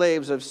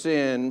slaves of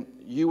sin,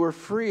 you were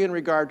free in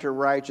regard to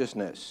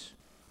righteousness.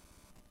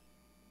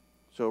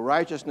 So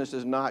righteousness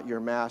is not your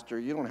master.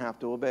 You don't have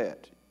to obey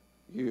it.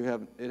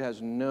 It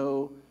has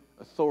no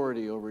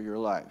authority over your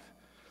life.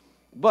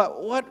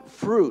 But what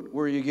fruit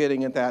were you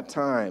getting at that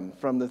time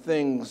from the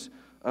things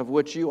of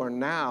which you are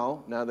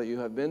now that you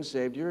have been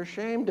saved, you're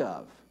ashamed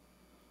of?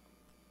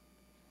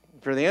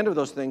 For the end of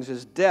those things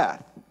is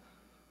death.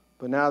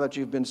 But now that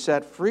you've been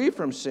set free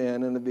from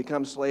sin and have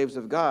become slaves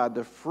of God,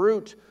 the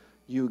fruit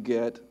you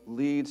get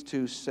leads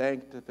to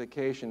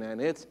sanctification,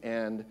 and its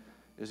end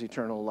is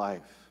eternal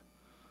life.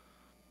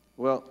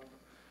 Well,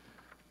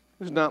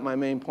 this is not my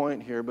main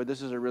point here, but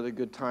this is a really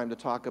good time to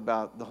talk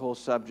about the whole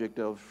subject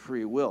of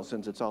free will,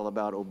 since it's all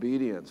about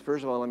obedience.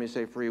 First of all, let me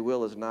say free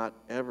will is not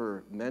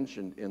ever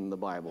mentioned in the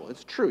Bible.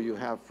 It's true, you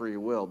have free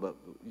will, but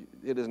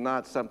it is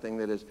not something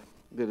that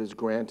is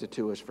granted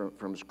to us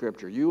from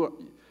Scripture.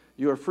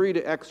 You are free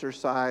to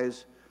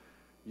exercise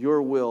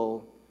your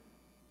will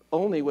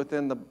only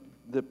within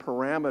the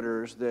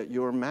parameters that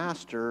your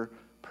master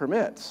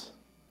permits.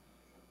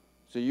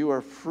 So you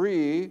are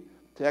free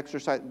to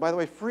exercise. By the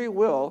way, free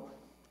will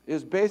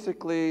is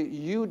basically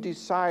you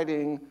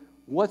deciding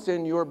what's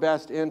in your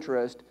best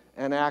interest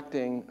and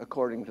acting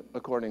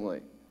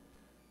accordingly.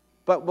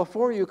 But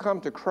before you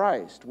come to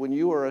Christ, when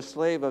you are a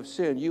slave of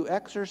sin, you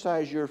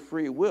exercise your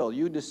free will.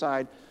 You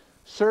decide,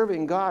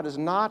 serving God is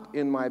not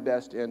in my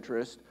best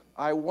interest.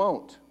 I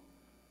won't.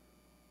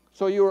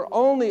 So you're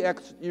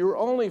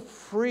only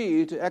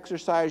free to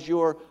exercise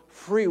your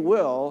free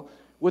will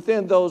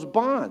within those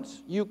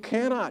bonds. You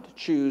cannot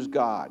choose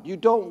God. You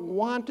don't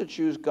want to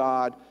choose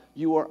God.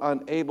 You are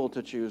unable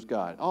to choose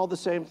God. All the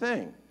same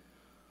thing.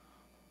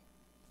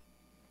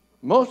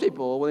 Most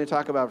people, when they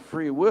talk about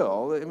free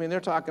will, I mean, they're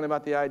talking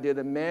about the idea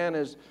that man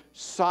is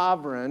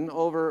sovereign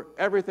over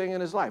everything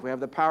in his life. We have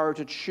the power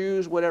to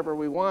choose whatever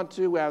we want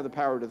to. We have the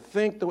power to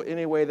think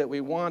any way that we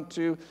want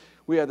to.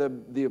 We have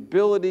the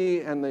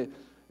ability and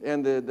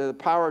the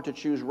power to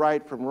choose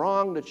right from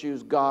wrong, to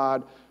choose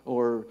God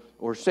or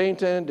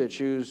Satan, to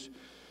choose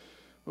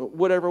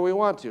whatever we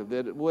want to.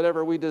 That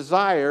whatever we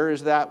desire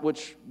is that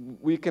which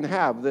we can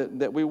have,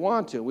 that we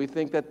want to. We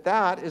think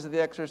that is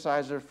the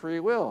exercise of free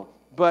will.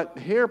 But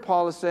here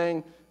Paul is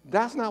saying,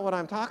 that's not what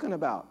I'm talking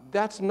about.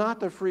 That's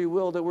not the free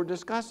will that we're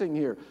discussing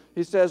here.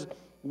 He says,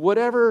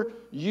 whatever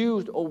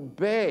you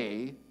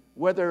obey,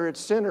 whether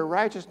it's sin or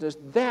righteousness,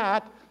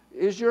 that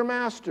is your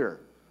master.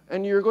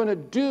 And you're going to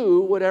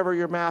do whatever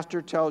your master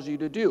tells you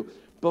to do.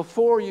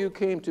 Before you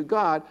came to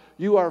God,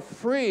 you are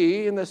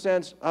free in the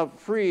sense of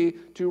free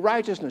to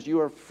righteousness.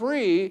 You are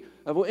free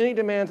of any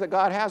demands that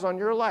God has on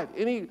your life,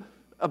 any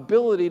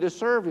ability to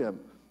serve Him.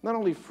 Not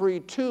only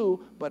free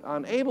to, but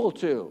unable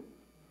to.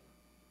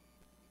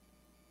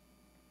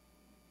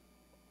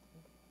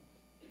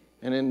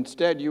 And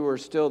instead, you are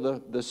still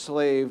the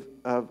slave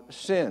of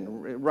sin.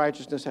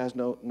 Righteousness has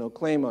no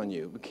claim on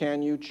you.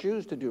 Can you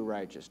choose to do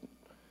righteousness?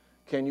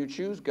 Can you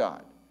choose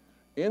God?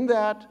 In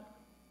that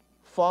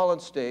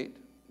fallen state,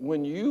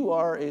 when you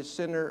are a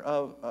sinner,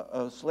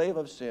 a slave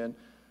of sin,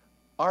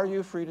 are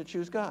you free to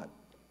choose God?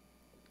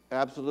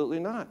 Absolutely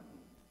not.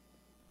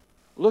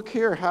 Look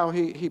here how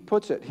he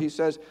puts it. He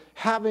says,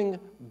 having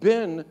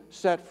been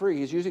set free.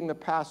 He's using the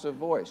passive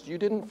voice. You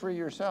didn't free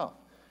yourself.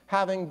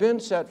 Having been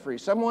set free.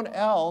 Someone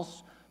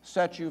else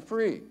set you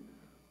free.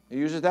 He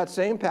uses that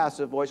same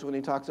passive voice when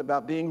he talks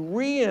about being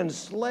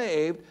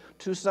re-enslaved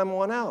to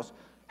someone else.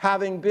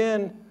 Having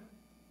been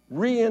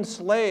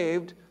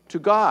re-enslaved to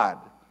God.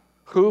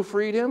 Who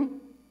freed him?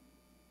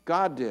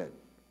 God did.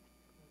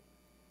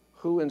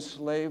 Who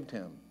enslaved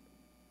him?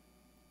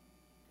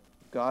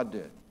 God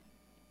did.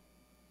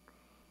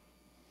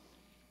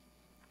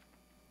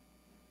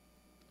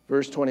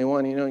 Verse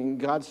 21, in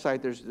God's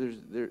sight, there's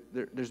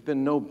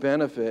been no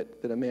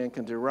benefit that a man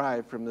can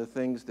derive from the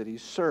things that he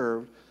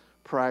served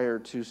prior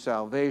to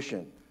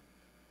salvation.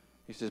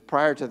 He says,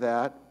 prior to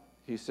that,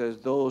 he says,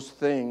 those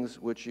things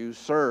which you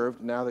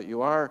served, now that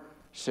you are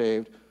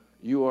saved,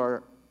 you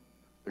are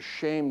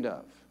ashamed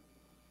of.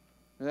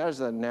 And that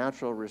is a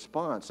natural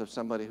response of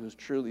somebody who's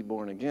truly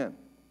born again.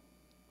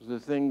 The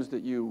things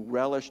that you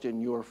relished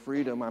in your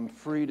freedom, I'm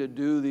free to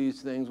do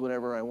these things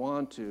whenever I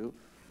want to.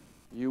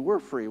 You were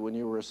free when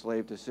you were a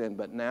slave to sin,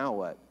 but now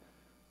what?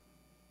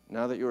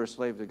 Now that you're a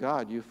slave to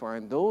God, you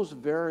find those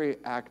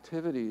very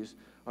activities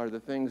are the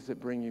things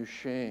that bring you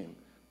shame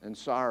and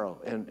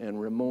sorrow and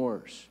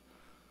remorse.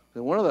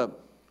 And one of the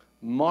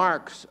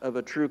marks of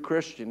a true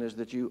Christian is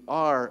that you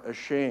are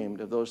ashamed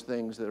of those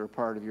things that are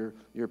part of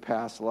your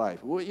past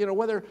life. Well,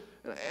 whether,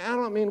 I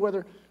don't mean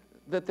whether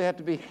that they have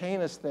to be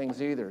heinous things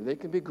either. They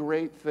can be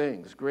great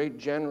things, great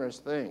generous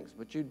things,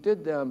 but you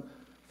did them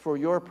for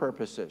your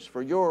purposes,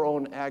 for your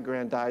own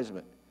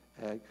aggrandizement.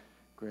 I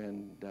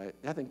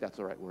think that's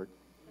the right word.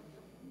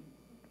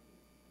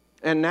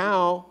 And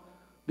now,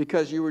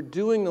 because you were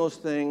doing those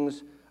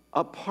things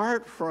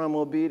apart from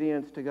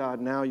obedience to God,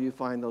 now you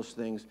find those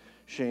things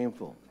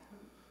shameful.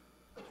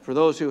 For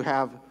those who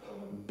have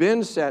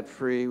been set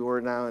free,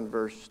 we're now in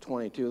verse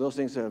 22, those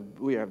things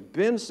we have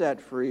been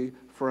set free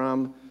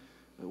from,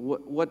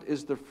 what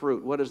is the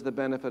fruit? What is the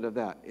benefit of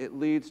that? It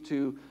leads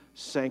to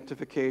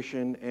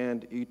sanctification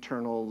and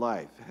eternal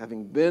life.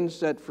 Having been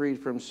set free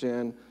from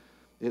sin,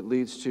 it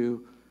leads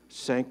to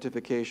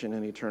sanctification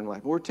and eternal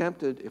life. We're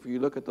tempted, if you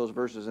look at those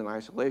verses in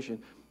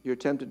isolation, you're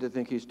tempted to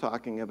think he's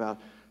talking about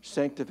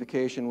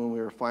sanctification when we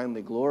are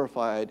finally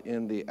glorified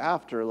in the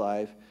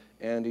afterlife,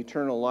 and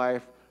eternal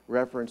life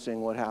referencing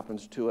what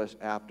happens to us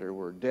after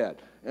we're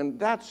dead. And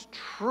that's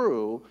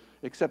true,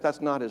 except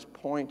that's not his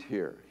point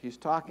here. He's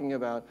talking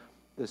about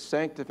the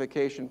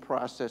sanctification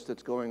process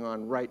that's going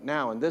on right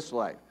now in this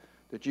life,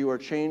 that you are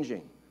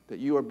changing, that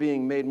you are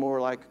being made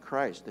more like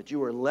Christ, that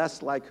you are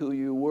less like who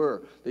you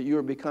were, that you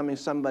are becoming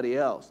somebody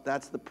else.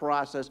 That's the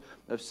process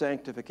of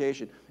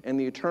sanctification. And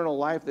the eternal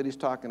life that he's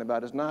talking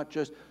about is not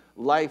just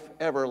life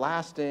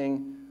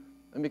everlasting,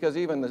 and because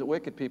even the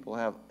wicked people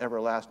have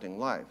everlasting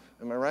life.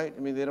 Am I right? I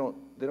mean, they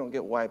don't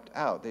get wiped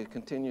out. They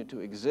continue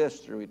to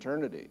exist through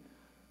eternity.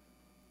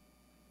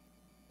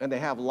 And they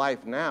have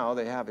life now.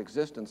 They have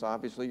existence.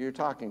 Obviously, you're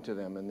talking to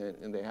them,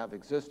 and they have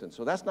existence.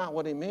 So that's not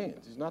what he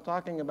means. He's not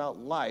talking about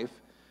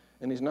life,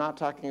 and he's not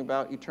talking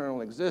about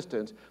eternal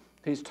existence.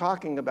 He's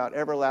talking about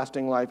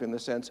everlasting life in the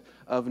sense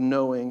of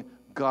knowing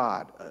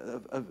God,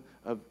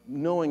 of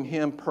knowing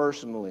him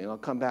personally. And I'll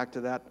come back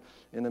to that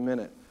in a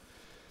minute,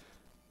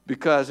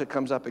 because it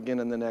comes up again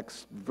in the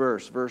next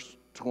verse, verse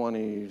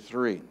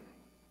 23.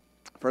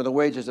 For the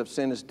wages of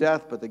sin is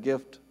death, but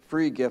the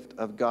free gift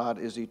of God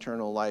is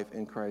eternal life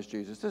in Christ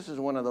Jesus. This is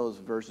one of those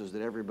verses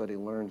that everybody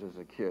learns as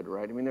a kid,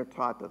 right? I mean, they're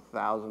taught to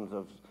thousands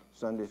of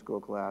Sunday school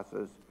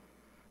classes.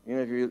 You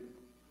know,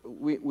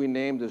 we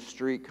named a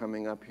street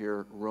coming up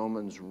here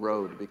Romans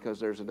Road, because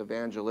there's an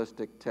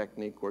evangelistic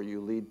technique where you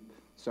lead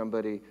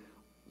somebody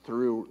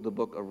through the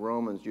book of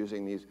Romans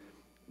using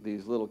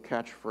these little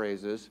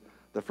catchphrases.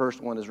 The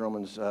first one is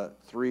Romans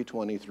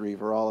 3:23,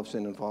 for all have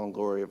sinned and fallen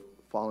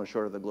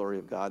short of the glory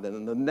of God. And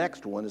then the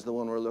next one is the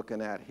one we're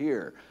looking at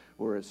here,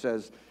 where it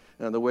says,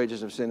 the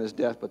wages of sin is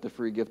death, but the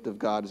free gift of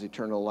God is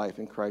eternal life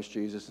in Christ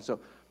Jesus. And so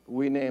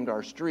we named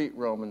our street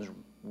Romans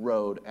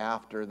Road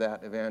after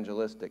that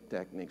evangelistic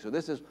technique. So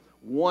this is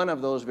one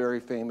of those very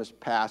famous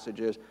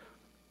passages.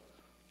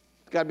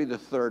 It's got to be the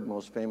third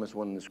most famous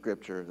one in the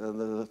Scripture.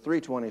 The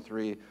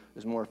 3:23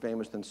 is more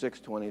famous than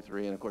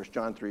 6:23, and of course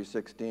John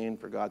 3:16,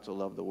 for God so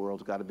loved the world,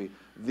 has got to be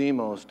the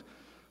most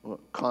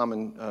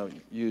common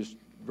used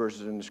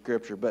verses in the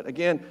Scripture. But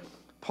again,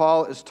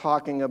 Paul is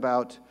talking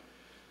about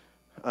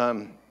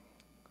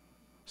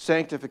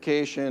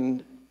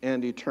sanctification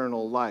and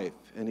eternal life.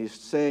 And he's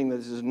saying that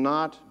this is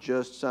not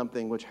just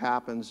something which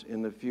happens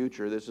in the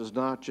future. This is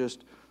not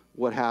just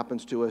what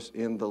happens to us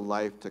in the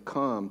life to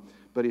come.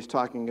 But he's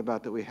talking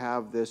about that we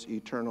have this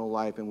eternal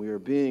life and we are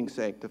being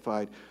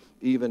sanctified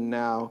even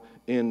now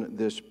in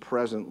this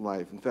present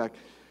life. In fact,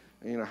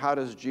 how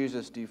does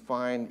Jesus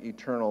define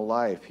eternal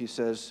life? He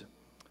says,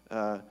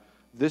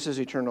 this is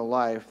eternal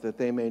life, that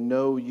they may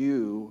know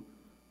you,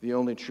 the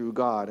only true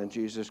God, and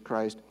Jesus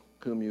Christ,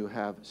 whom you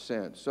have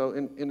sent. So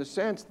in a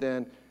sense,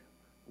 then,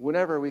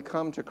 whenever we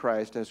come to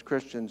Christ as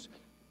Christians,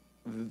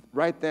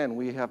 right then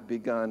we have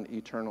begun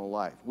eternal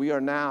life. We are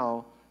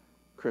now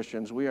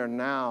Christians. We are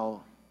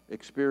now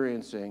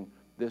experiencing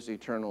this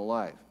eternal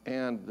life.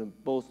 And the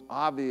most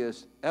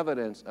obvious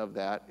evidence of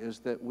that is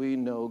that we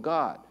know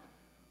God,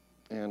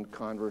 and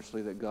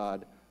conversely that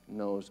God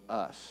knows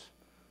us.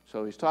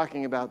 So he's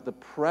talking about the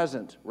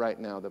present right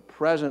now, the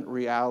present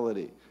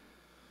reality.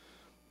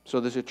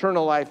 So this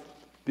eternal life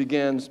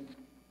begins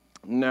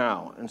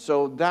now. And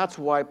so that's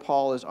why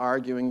Paul is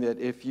arguing that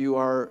if you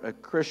are a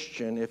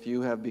Christian, if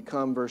you have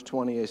become, verse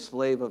 20, a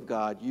slave of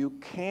God, you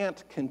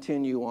can't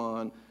continue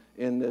on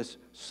in this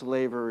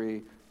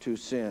slavery to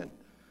sin.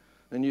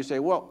 And you say,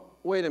 well,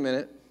 wait a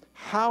minute.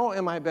 How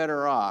am I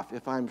better off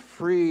if I'm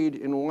freed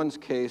in one's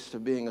case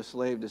of being a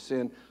slave to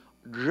sin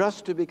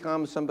just to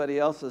become somebody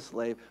else's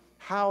slave?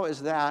 How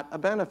is that a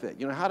benefit?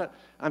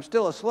 I'm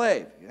still a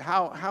slave.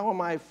 How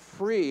am I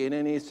free in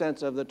any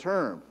sense of the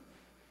term?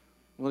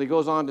 Well, he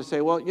goes on to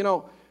say, well,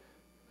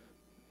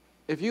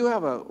 if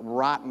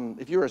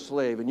you're a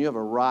slave and you have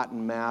a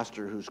rotten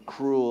master who's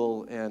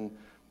cruel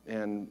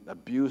and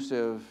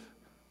abusive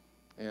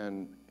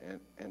and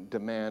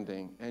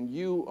demanding, and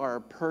you are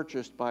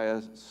purchased by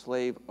a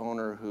slave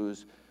owner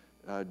who's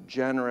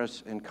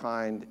generous and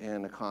kind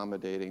and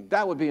accommodating,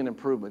 that would be an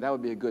improvement. That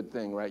would be a good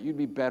thing, right? You'd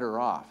be better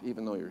off,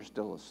 even though you're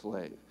still a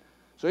slave.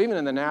 So even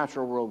in the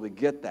natural world, we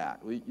get that.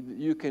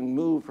 You can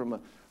move from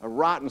a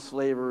rotten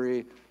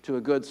slavery to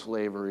a good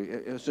slavery,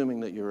 assuming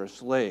that you're a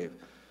slave.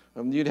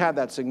 You'd have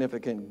that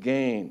significant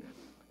gain.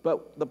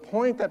 But the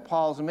point that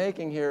Paul's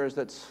making here is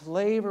that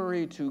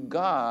slavery to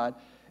God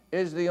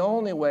is the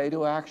only way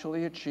to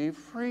actually achieve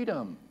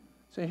freedom.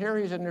 So here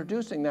he's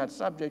introducing that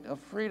subject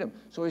of freedom.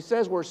 So he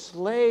says we're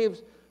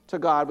slaves to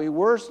God. We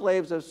were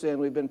slaves of sin.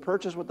 We've been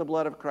purchased with the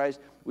blood of Christ.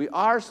 We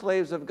are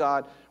slaves of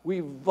God.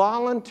 We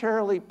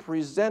voluntarily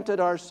presented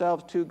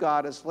ourselves to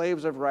God as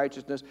slaves of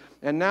righteousness.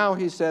 And now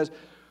he says,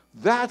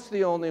 that's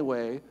the only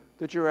way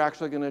that you're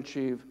actually going to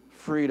achieve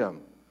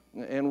freedom.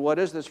 And what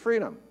is this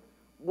freedom?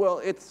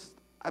 Well,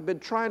 I've been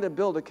trying to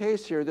build a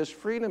case here. This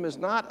freedom is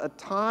not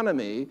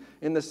autonomy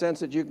in the sense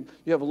that you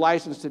have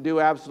license to do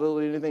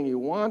absolutely anything you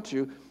want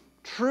to.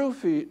 True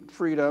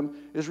freedom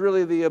is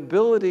really the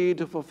ability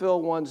to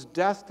fulfill one's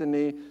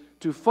destiny,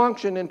 to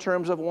function in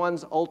terms of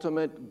one's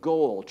ultimate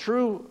goal.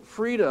 True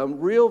freedom,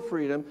 real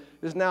freedom,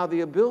 is now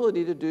the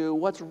ability to do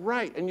what's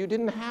right, and you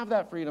didn't have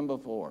that freedom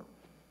before.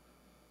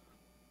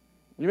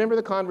 You remember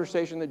the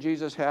conversation that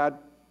Jesus had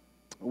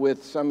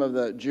with some of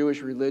the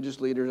Jewish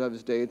religious leaders of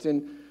his day? It's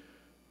in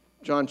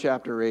John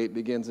chapter 8,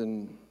 begins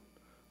in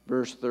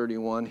verse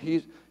 31.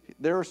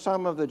 There were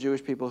some of the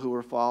Jewish people who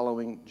were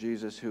following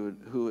Jesus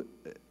who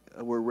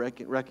were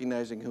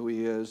recognizing who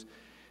he is.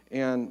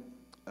 And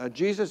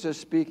Jesus is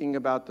speaking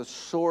about the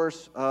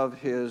source of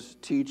his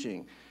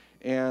teaching.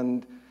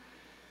 And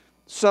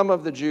some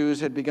of the Jews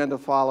had begun to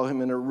follow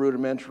him in a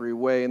rudimentary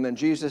way. And then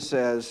Jesus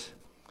says,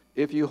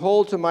 if you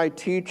hold to my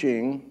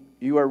teaching,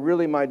 you are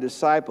really my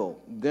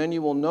disciple. Then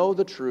you will know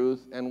the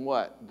truth, and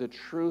what? The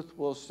truth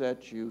will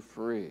set you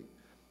free.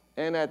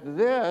 And at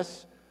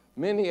this,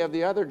 many of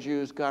the other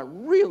Jews got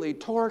really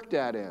torqued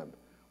at him.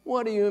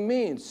 What do you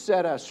mean,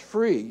 set us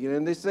free?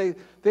 And they say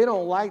they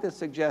don't like the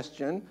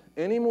suggestion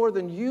any more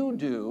than you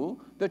do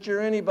that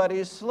you're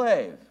anybody's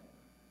slave.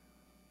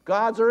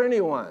 God's or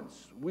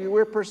anyone's.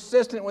 We're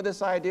persistent with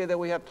this idea that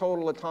we have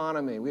total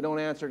autonomy. We don't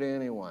answer to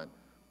anyone.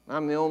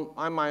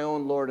 I'm my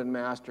own Lord and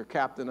Master,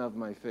 captain of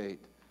my fate.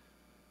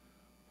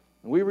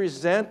 We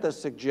resent the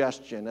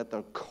suggestion at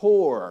the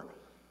core.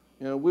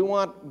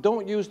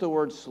 Don't use the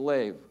word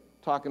slave,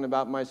 talking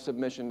about my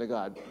submission to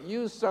God.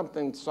 Use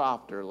something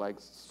softer, like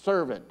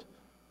servant,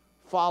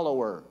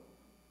 follower,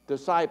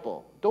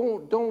 disciple.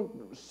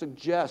 Don't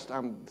suggest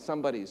I'm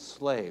somebody's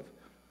slave.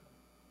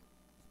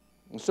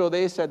 And so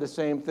they said the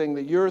same thing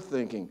that you're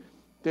thinking.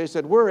 They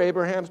said, we're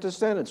Abraham's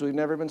descendants. We've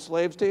never been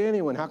slaves to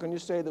anyone. How can you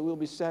say that we'll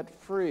be set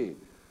free?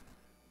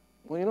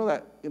 Well, you know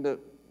that in the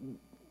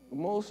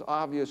most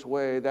obvious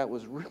way, that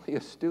was really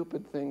a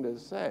stupid thing to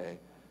say.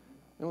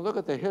 And look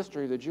at the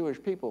history of the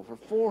Jewish people. For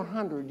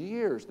 400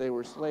 years, they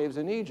were slaves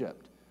in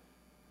Egypt.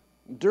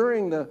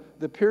 During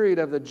the period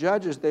of the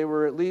judges, they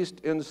were at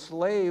least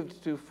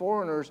enslaved to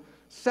foreigners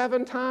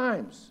 7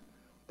 times.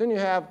 Then you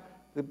have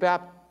the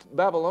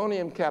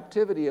Babylonian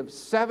captivity of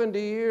 70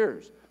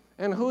 years.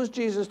 And who's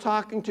Jesus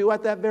talking to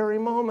at that very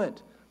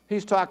moment?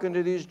 He's talking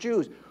to these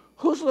Jews.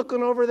 Who's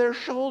looking over their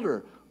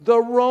shoulder? The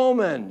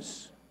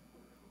Romans.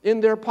 In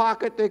their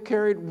pocket, they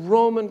carried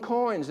Roman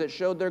coins that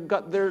showed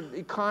their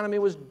economy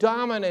was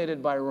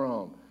dominated by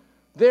Rome.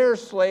 They're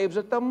slaves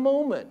at the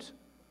moment.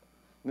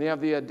 And they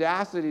have the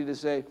audacity to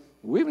say,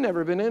 we've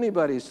never been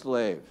anybody's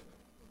slave.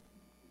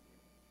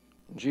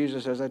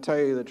 Jesus says, I tell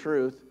you the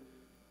truth,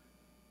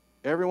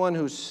 everyone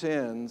who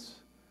sins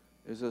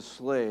is a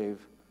slave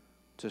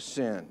to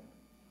sin.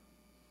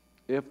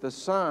 If the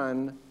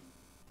Son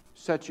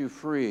sets you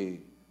free,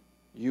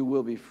 you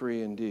will be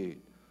free indeed.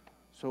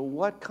 So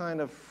what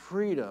kind of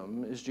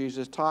freedom is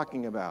Jesus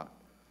talking about?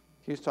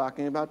 He's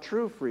talking about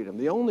true freedom,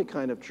 the only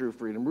kind of true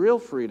freedom, real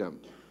freedom.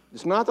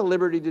 It's not the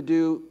liberty to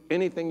do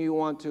anything you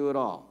want to at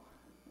all.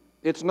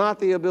 It's not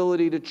the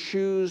ability to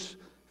choose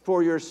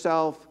for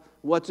yourself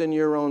what's in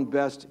your own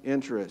best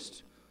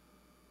interest.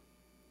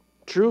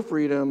 True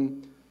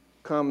freedom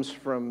comes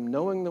from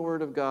knowing the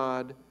Word of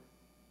God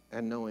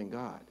and knowing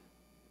God,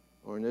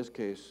 or in this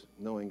case,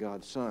 knowing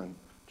God's Son,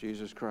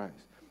 Jesus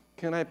Christ.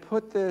 Can I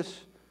put this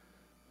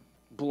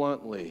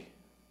bluntly?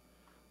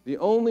 The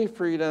only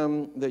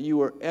freedom that you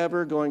are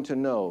ever going to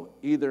know,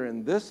 either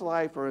in this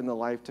life or in the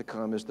life to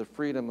come, is the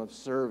freedom of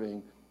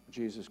serving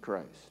Jesus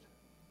Christ.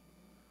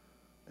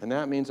 And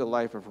that means a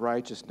life of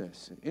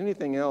righteousness.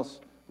 Anything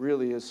else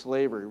really is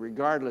slavery,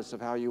 regardless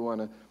of how you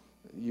want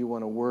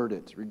to word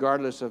it,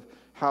 regardless of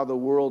how the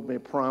world may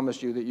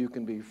promise you that you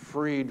can be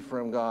freed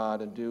from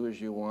God and do as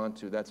you want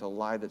to. That's a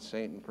lie that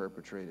Satan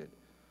perpetrated.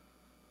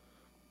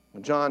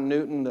 John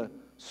Newton, the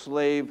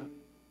slave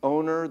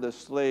owner, the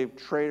slave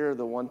trader,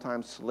 the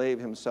one-time slave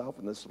himself,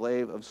 and the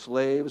slave of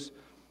slaves.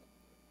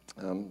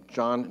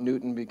 John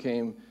Newton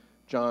became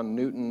John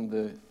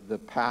Newton, the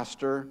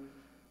pastor,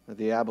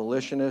 the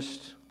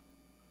abolitionist.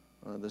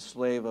 The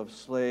slave of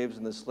slaves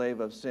and the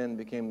slave of sin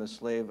became the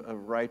slave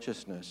of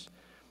righteousness.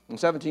 In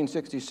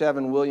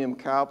 1767, William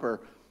Cowper,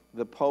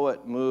 the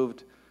poet,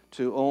 moved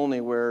to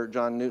Olney, where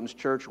John Newton's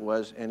church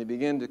was, and he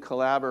began to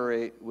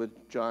collaborate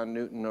with John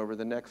Newton over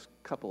the next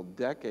couple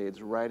decades,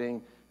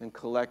 writing and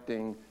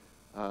collecting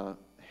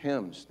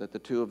hymns that the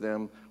two of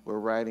them were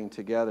writing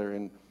together.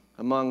 And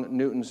among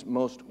Newton's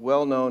most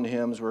well-known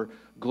hymns were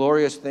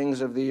Glorious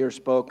Things of Thee Are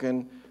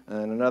Spoken,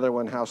 and another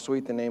one, How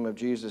Sweet the Name of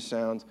Jesus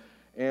Sounds.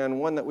 And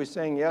one that we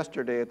sang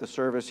yesterday at the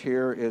service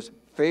here is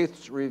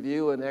Faith's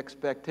Review and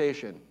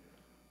Expectation,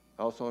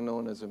 also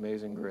known as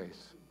Amazing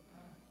Grace.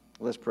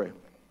 Let's pray.